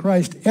again in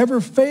Christ ever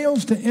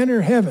fails to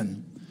enter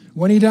heaven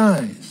when he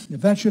dies,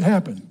 if that should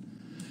happen,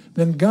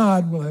 then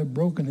God will have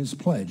broken his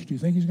pledge. Do you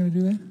think he's going to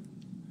do that?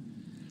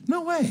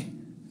 No way.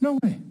 No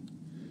way.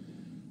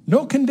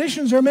 No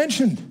conditions are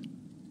mentioned.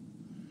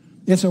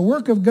 It's a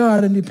work of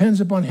God and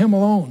depends upon him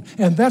alone.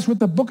 And that's what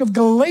the book of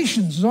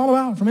Galatians is all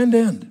about from end to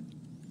end.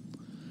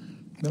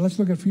 Now let's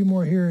look at a few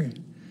more here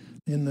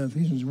in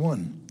Ephesians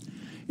 1.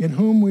 In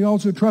whom we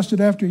also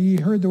trusted after ye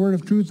heard the word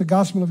of truth, the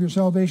gospel of your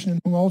salvation, in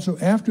whom also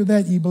after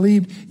that ye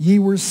believed, ye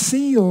were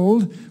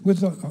sealed with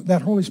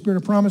that Holy Spirit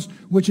of promise,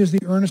 which is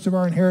the earnest of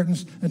our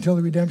inheritance until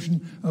the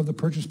redemption of the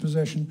purchased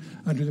possession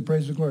unto the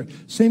praise of glory.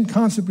 Same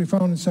concept we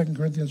found in 2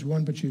 Corinthians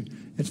 1, but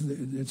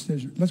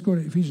let's go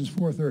to Ephesians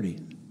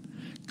 4:30.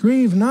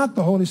 Grieve not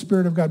the Holy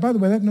Spirit of God. By the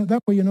way,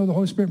 that way you know the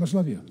Holy Spirit must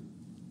love you.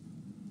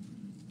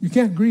 You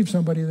can't grieve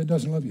somebody that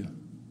doesn't love you.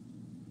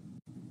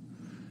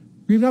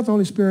 Grieve not the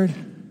Holy Spirit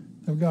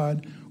of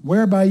God,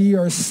 whereby ye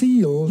are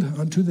sealed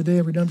unto the day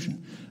of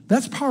redemption.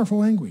 That's powerful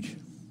language.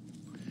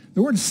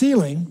 The word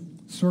sealing,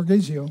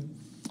 sorgesio,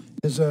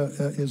 is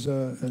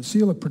a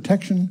seal of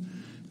protection.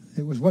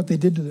 It was what they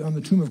did on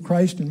the tomb of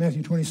Christ in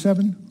Matthew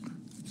 27,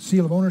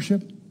 seal of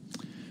ownership.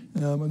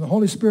 When the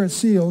Holy Spirit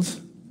seals,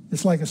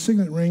 it's like a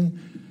signet ring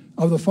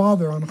of the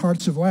Father on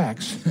hearts of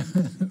wax.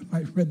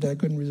 I read that, I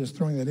couldn't resist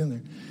throwing that in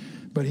there.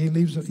 But he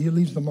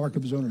leaves the mark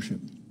of his ownership.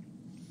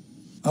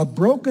 A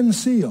broken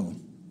seal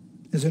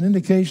is an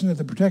indication that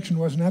the protection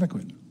wasn't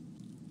adequate. Do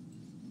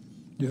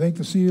you think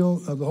the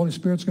seal of the Holy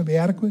Spirit's going to be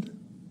adequate?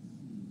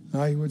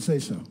 I would say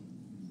so.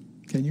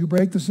 Can you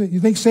break the seal? You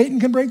think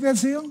Satan can break that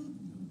seal?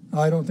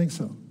 I don't think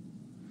so.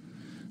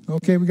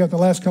 Okay, we got the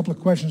last couple of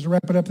questions to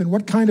wrap it up. Then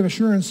what kind of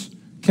assurance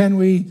can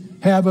we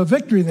have of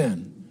victory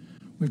then?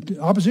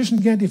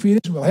 Opposition can't defeat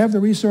us. We'll have the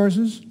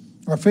resources.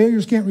 Our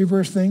failures can't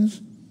reverse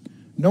things.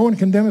 No one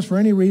condemn us for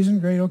any reason.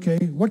 Great, okay.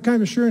 What kind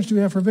of assurance do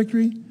we have for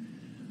victory?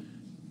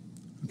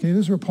 Okay,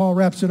 this is where Paul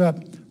wraps it up.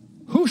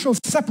 Who shall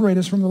separate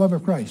us from the love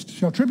of Christ?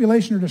 Shall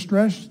tribulation or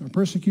distress or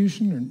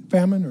persecution or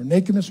famine or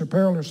nakedness or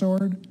peril or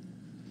sword?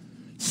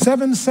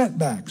 7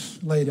 setbacks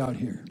laid out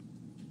here.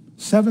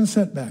 7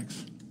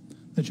 setbacks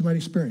that you might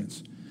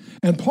experience.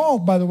 And Paul,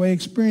 by the way,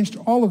 experienced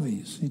all of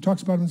these. He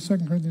talks about them in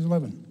 2 Corinthians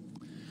 11.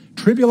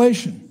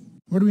 Tribulation.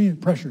 What do we mean?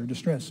 Pressure,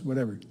 distress,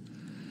 whatever.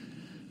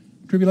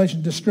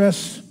 Tribulation,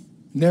 distress,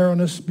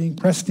 narrowness, being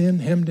pressed in,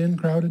 hemmed in,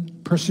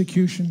 crowded.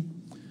 Persecution.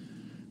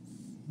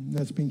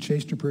 That's being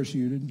chased or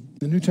persecuted.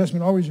 The New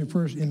Testament always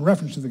refers, in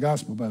reference to the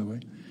gospel, by the way.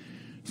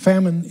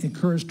 Famine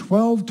occurs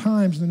 12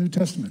 times in the New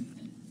Testament.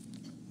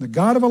 The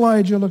God of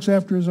Elijah looks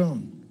after his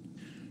own.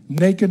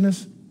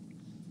 Nakedness,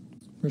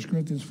 1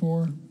 Corinthians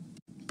 4.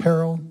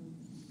 Peril,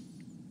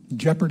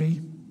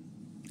 jeopardy.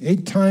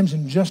 8 times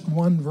in just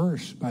one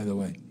verse, by the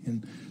way,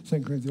 in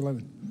 2 Corinthians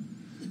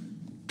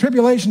 11.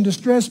 Tribulation,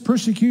 distress,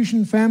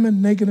 persecution,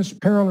 famine, nakedness,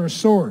 peril, or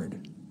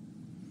sword.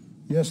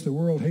 Yes, the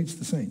world hates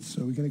the saints,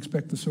 so we can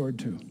expect the sword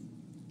too.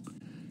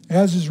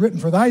 As is written,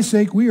 for thy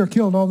sake we are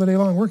killed all the day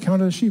long. We're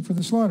counted as sheep for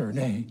the slaughter.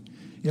 Nay,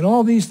 in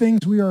all these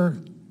things we are,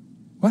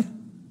 what?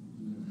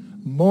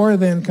 More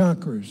than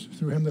conquerors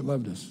through him that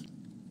loved us.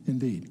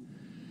 Indeed.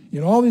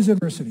 In all these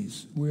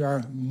adversities, we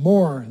are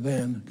more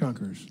than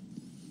conquerors.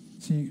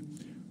 See,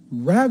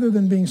 rather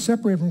than being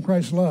separated from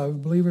Christ's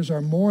love, believers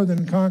are more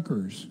than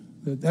conquerors.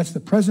 That's the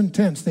present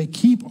tense. They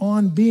keep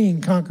on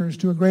being conquerors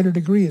to a greater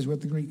degree is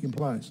what the Greek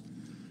implies.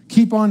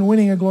 Keep on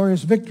winning a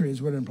glorious victory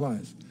is what it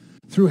implies.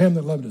 Through him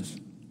that loved us.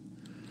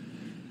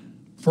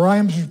 For I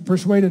am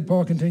persuaded,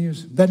 Paul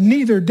continues, that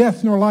neither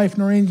death nor life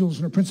nor angels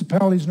nor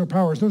principalities nor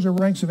powers, those are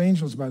ranks of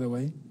angels, by the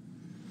way,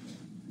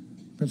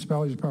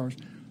 principalities and powers,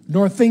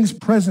 nor things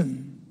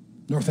present,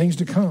 nor things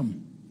to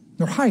come,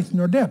 nor height,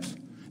 nor depth,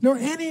 nor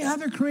any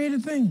other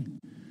created thing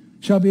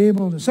shall be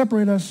able to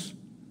separate us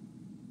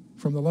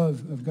from the love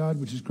of God,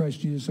 which is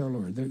Christ Jesus our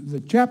Lord. The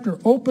chapter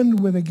opened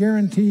with a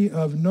guarantee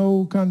of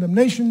no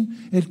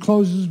condemnation. It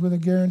closes with a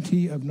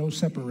guarantee of no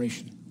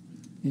separation.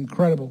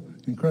 Incredible,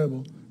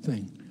 incredible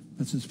thing.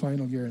 That's his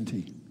final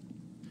guarantee.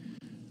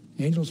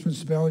 Angels,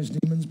 principalities,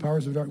 demons,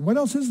 powers of darkness. What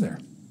else is there?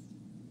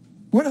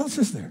 What else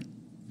is there?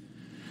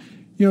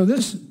 You know,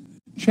 this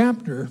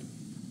chapter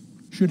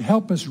should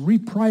help us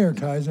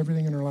reprioritize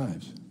everything in our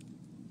lives.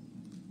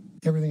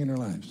 Everything in our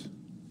lives.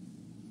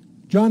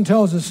 John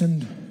tells us,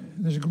 and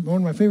there's one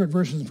of my favorite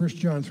verses in 1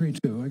 John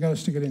 3:2. I got to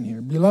stick it in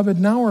here. Beloved,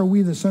 now are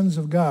we the sons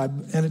of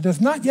God, and it does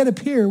not yet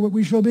appear what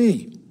we shall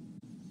be.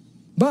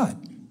 But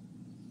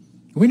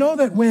we know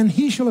that when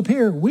he shall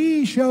appear,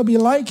 we shall be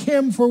like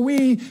him, for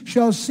we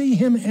shall see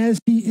him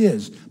as he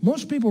is.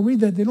 Most people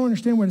read that, they don't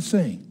understand what it's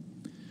saying.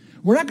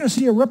 We're not going to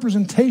see a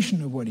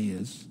representation of what he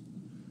is.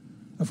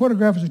 A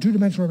photograph is a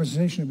two-dimensional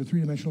representation of a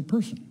three-dimensional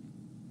person.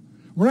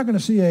 We're not going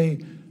to see a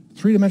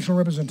three-dimensional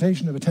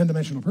representation of a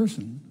 10-dimensional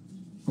person,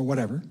 or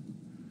whatever.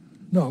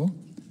 No,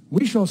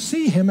 we shall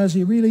see him as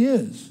he really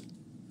is.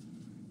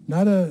 He's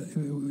not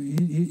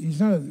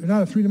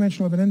a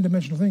three-dimensional of an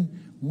n-dimensional thing,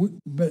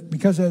 but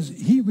because as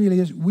he really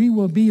is, we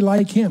will be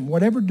like him.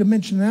 Whatever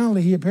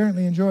dimensionality he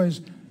apparently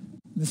enjoys,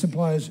 this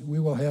implies we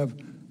will have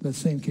that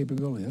same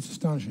capability. That's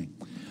astonishing.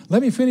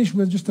 Let me finish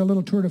with just a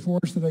little tour de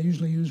force that I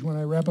usually use when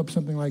I wrap up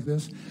something like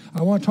this.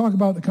 I want to talk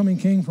about the coming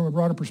king from a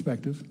broader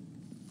perspective.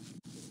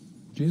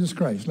 Jesus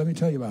Christ. Let me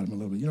tell you about him a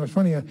little bit. You know, it's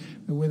funny,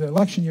 with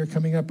election year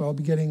coming up, I'll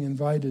be getting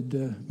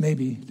invited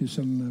maybe to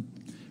some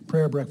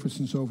prayer breakfasts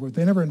and so forth.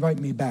 They never invite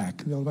me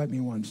back. They'll invite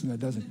me once, and that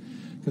doesn't.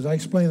 Because I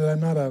explain that I'm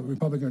not a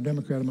Republican or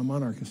Democrat, I'm a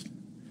monarchist.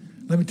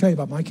 Let me tell you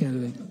about my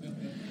candidate.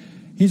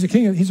 He's a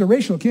king. He's a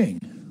racial king.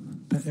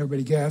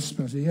 Everybody gasps.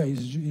 I say, yeah,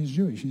 he's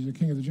Jewish. He's the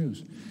king of the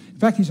Jews. In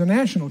fact, he's a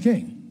national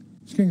king.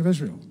 He's king of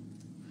Israel.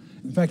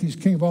 In fact, he's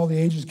king of all the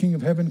ages, king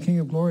of heaven, king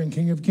of glory, and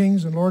king of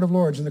kings, and Lord of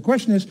lords. And the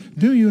question is,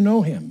 do you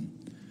know him?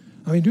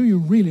 I mean, do you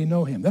really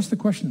know him? That's the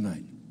question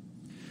tonight.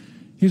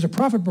 He's a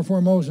prophet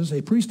before Moses,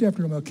 a priest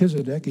after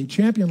Melchizedek, a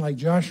champion like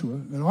Joshua,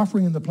 an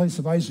offering in the place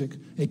of Isaac,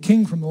 a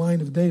king from the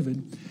line of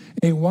David,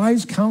 a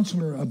wise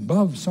counselor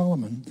above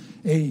Solomon,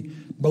 a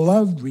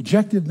beloved,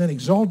 rejected, and then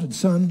exalted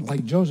son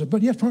like Joseph,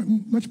 but yet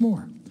much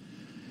more.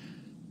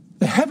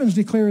 The heavens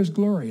declare his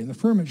glory, and the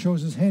firmament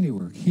shows his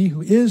handiwork. He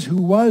who is,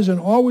 who was, and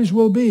always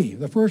will be,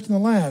 the first and the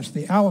last,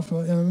 the Alpha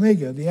and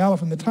Omega, the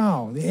Aleph and the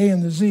Tau, the A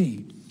and the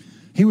Z.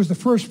 He was the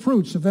first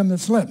fruits of them that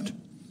slept.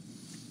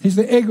 He's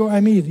the Ego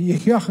Eimi, the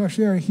Yihyach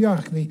Asher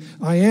Yihyach, the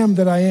I am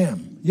that I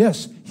am.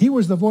 Yes, he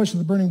was the voice of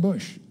the burning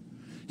bush.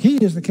 He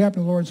is the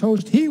captain of the Lord's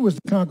host. He was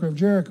the conqueror of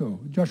Jericho.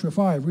 Joshua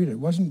 5, read it. It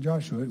wasn't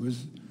Joshua, it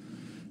was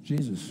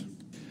Jesus.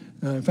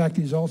 In fact,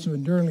 he's also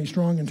enduringly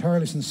strong,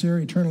 entirely sincere,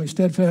 eternally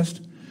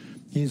steadfast.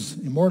 He's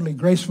immortally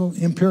graceful,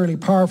 imperially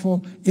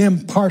powerful,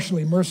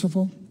 impartially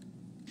merciful.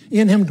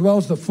 In him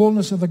dwells the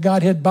fullness of the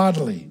Godhead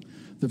bodily,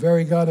 the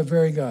very God of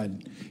very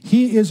God.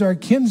 He is our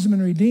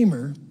kinsman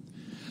redeemer,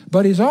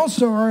 but he's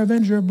also our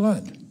avenger of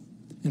blood.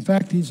 In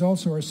fact, he's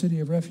also our city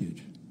of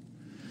refuge.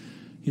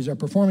 He's our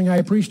performing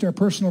high priest, our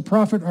personal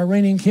prophet, our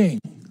reigning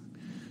king.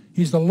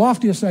 He's the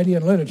loftiest idea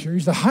in literature.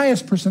 He's the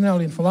highest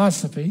personality in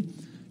philosophy.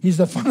 He's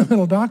the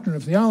fundamental doctrine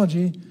of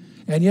theology,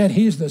 and yet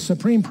he's the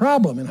supreme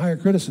problem in higher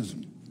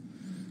criticism.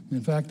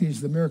 In fact, he's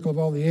the miracle of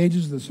all the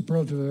ages, the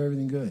superlative of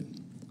everything good.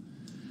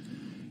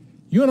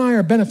 You and I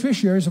are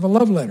beneficiaries of a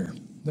love letter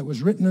that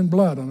was written in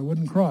blood on a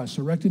wooden cross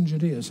erected in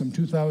Judea some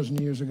 2,000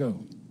 years ago.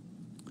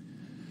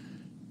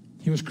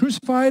 He was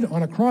crucified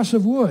on a cross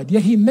of wood,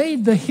 yet he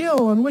made the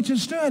hill on which it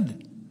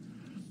stood.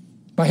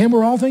 By him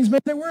were all things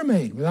made that were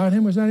made. Without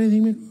him was not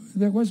anything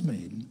that was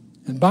made.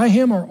 And by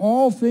him are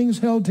all things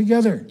held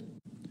together.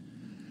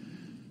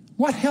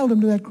 What held him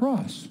to that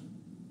cross?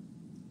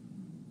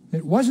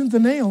 It wasn't the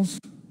nails.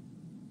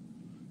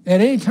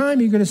 At any time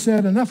he could have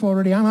said, enough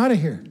already, I'm out of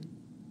here.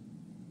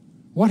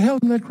 What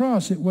held him to that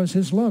cross? It was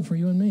his love for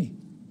you and me.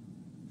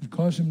 It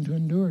caused him to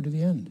endure to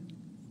the end.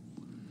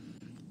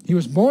 He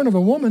was born of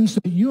a woman so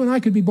that you and I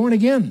could be born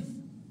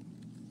again.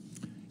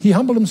 He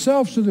humbled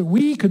himself so that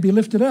we could be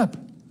lifted up.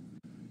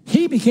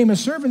 He became a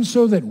servant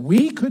so that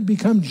we could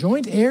become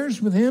joint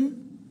heirs with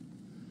him.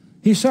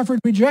 He suffered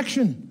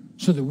rejection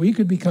so that we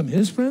could become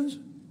his friends.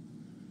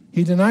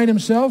 He denied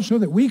himself so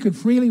that we could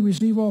freely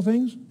receive all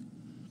things.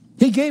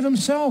 He gave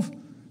himself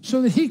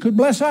so that he could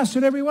bless us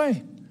in every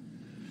way.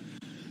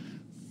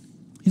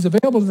 He's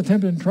available to the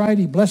tempted and tried.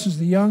 He blesses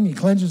the young. He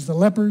cleanses the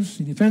lepers.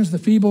 He defends the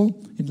feeble.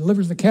 He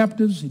delivers the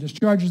captives. He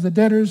discharges the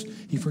debtors.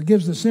 He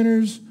forgives the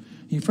sinners.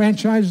 He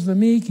franchises the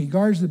meek. He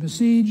guards the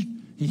besieged.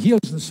 He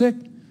heals the sick.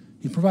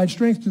 He provides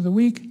strength to the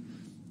weak.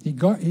 He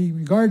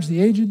regards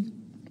the aged.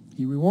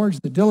 He rewards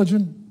the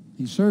diligent.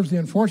 He serves the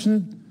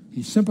unfortunate.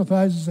 He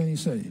sympathizes and he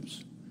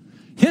saves.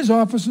 His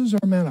offices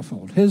are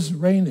manifold. His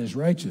reign is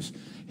righteous.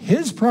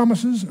 His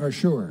promises are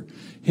sure.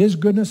 His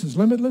goodness is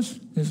limitless.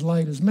 His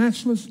light is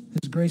matchless.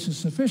 His grace is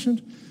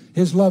sufficient.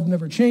 His love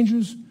never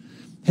changes.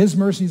 His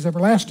mercy is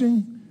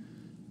everlasting.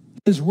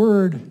 His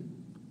word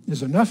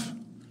is enough.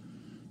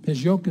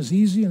 His yoke is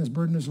easy and his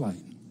burden is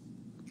light.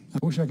 I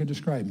wish I could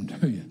describe him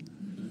to you.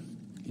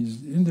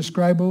 He's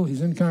indescribable.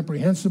 He's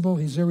incomprehensible.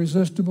 He's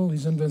irresistible.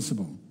 He's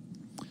invincible.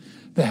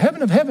 The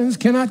heaven of heavens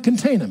cannot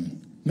contain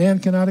him. Man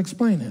cannot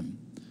explain him.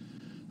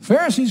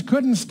 Pharisees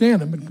couldn't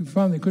stand him, but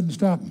found they couldn't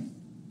stop him.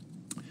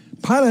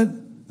 Pilate,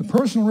 the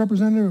personal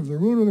representative of the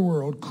ruler of the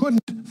world,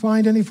 couldn't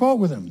find any fault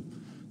with him.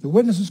 The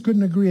witnesses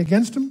couldn't agree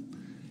against him.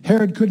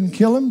 Herod couldn't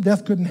kill him.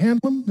 Death couldn't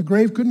handle him. The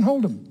grave couldn't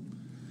hold him.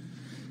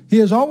 He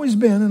has always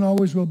been and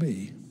always will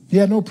be. He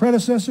had no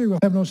predecessor. He will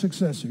have no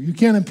successor. You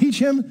can't impeach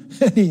him.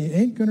 He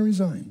ain't going to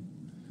resign.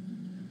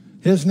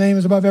 His name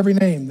is above every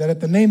name, that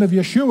at the name of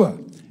Yeshua,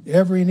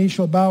 every knee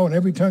shall bow and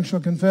every tongue shall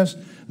confess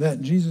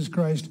that Jesus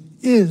Christ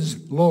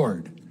is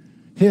Lord.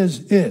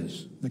 His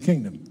is the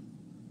kingdom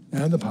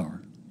and the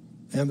power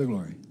and the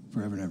glory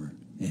forever and ever.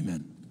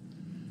 Amen.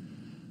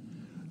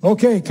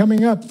 Okay,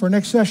 coming up for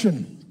next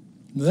session,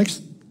 the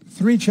next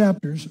 3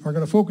 chapters are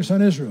going to focus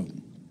on Israel.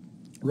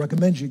 I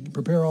recommend you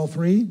prepare all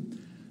 3.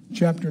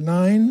 Chapter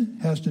 9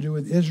 has to do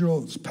with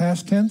Israel's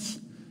past tense.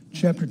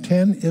 Chapter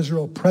 10,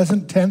 Israel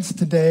present tense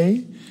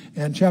today.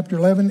 And chapter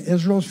 11,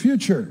 Israel's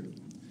future.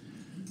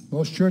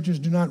 Most churches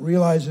do not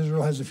realize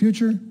Israel has a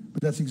future,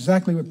 but that's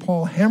exactly what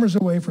Paul hammers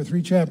away for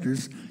 3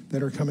 chapters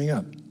that are coming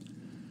up.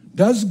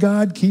 Does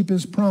God keep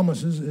his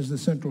promises is the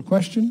central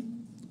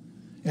question.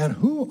 And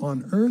who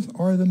on earth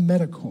are the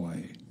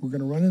Medikoi? We're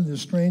going to run into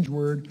this strange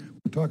word.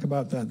 We'll talk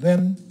about that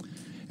then.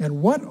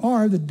 And what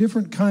are the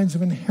different kinds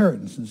of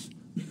inheritances?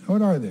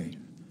 What are they?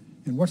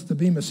 And what's the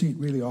Bema seat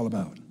really all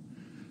about?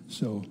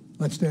 So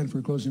let's stand for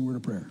a closing word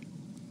of prayer.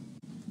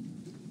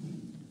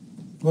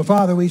 Well,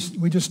 Father, we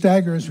just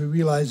stagger as we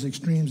realize the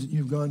extremes that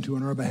you've gone to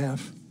on our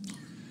behalf.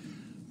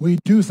 We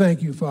do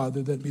thank you,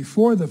 Father, that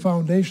before the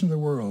foundation of the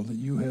world that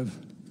you have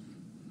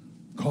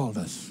called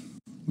us.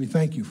 We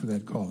thank you for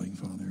that calling,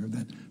 Father,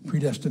 that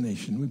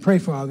predestination. We pray,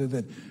 Father,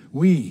 that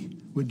we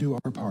would do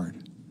our part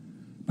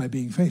by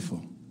being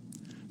faithful,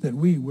 that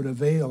we would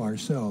avail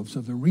ourselves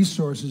of the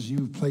resources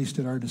you've placed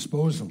at our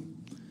disposal.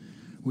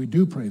 We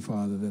do pray,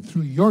 Father, that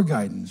through your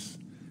guidance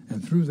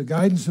and through the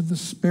guidance of the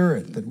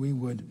Spirit, that we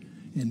would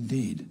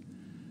indeed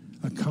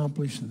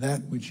accomplish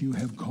that which you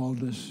have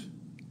called us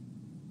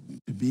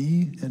to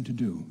be and to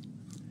do.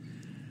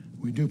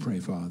 We do pray,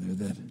 Father,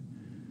 that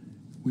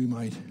we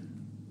might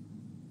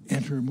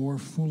enter more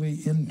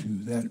fully into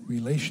that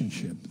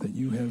relationship that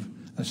you have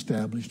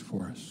established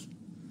for us,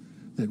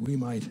 that we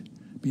might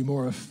be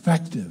more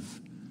effective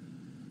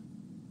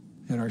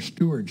in our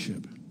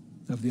stewardship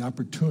of the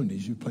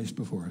opportunities you placed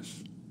before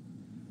us.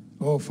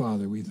 Oh,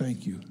 Father, we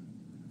thank you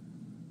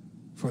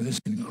for this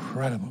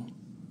incredible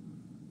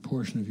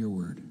portion of your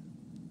word.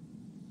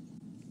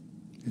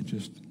 It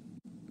just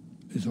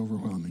is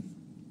overwhelming.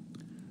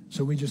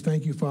 So we just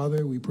thank you,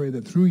 Father. We pray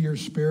that through your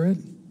Spirit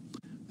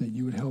that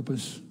you would help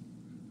us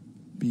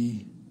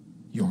be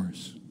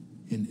yours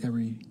in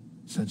every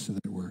sense of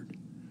that word.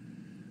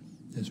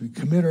 As we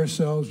commit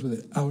ourselves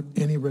without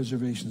any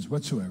reservations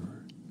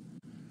whatsoever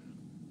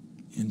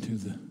into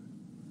the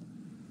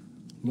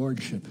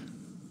lordship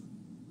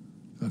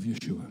of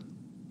Yeshua,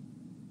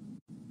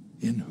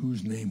 in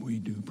whose name we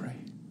do pray.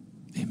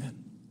 Amen.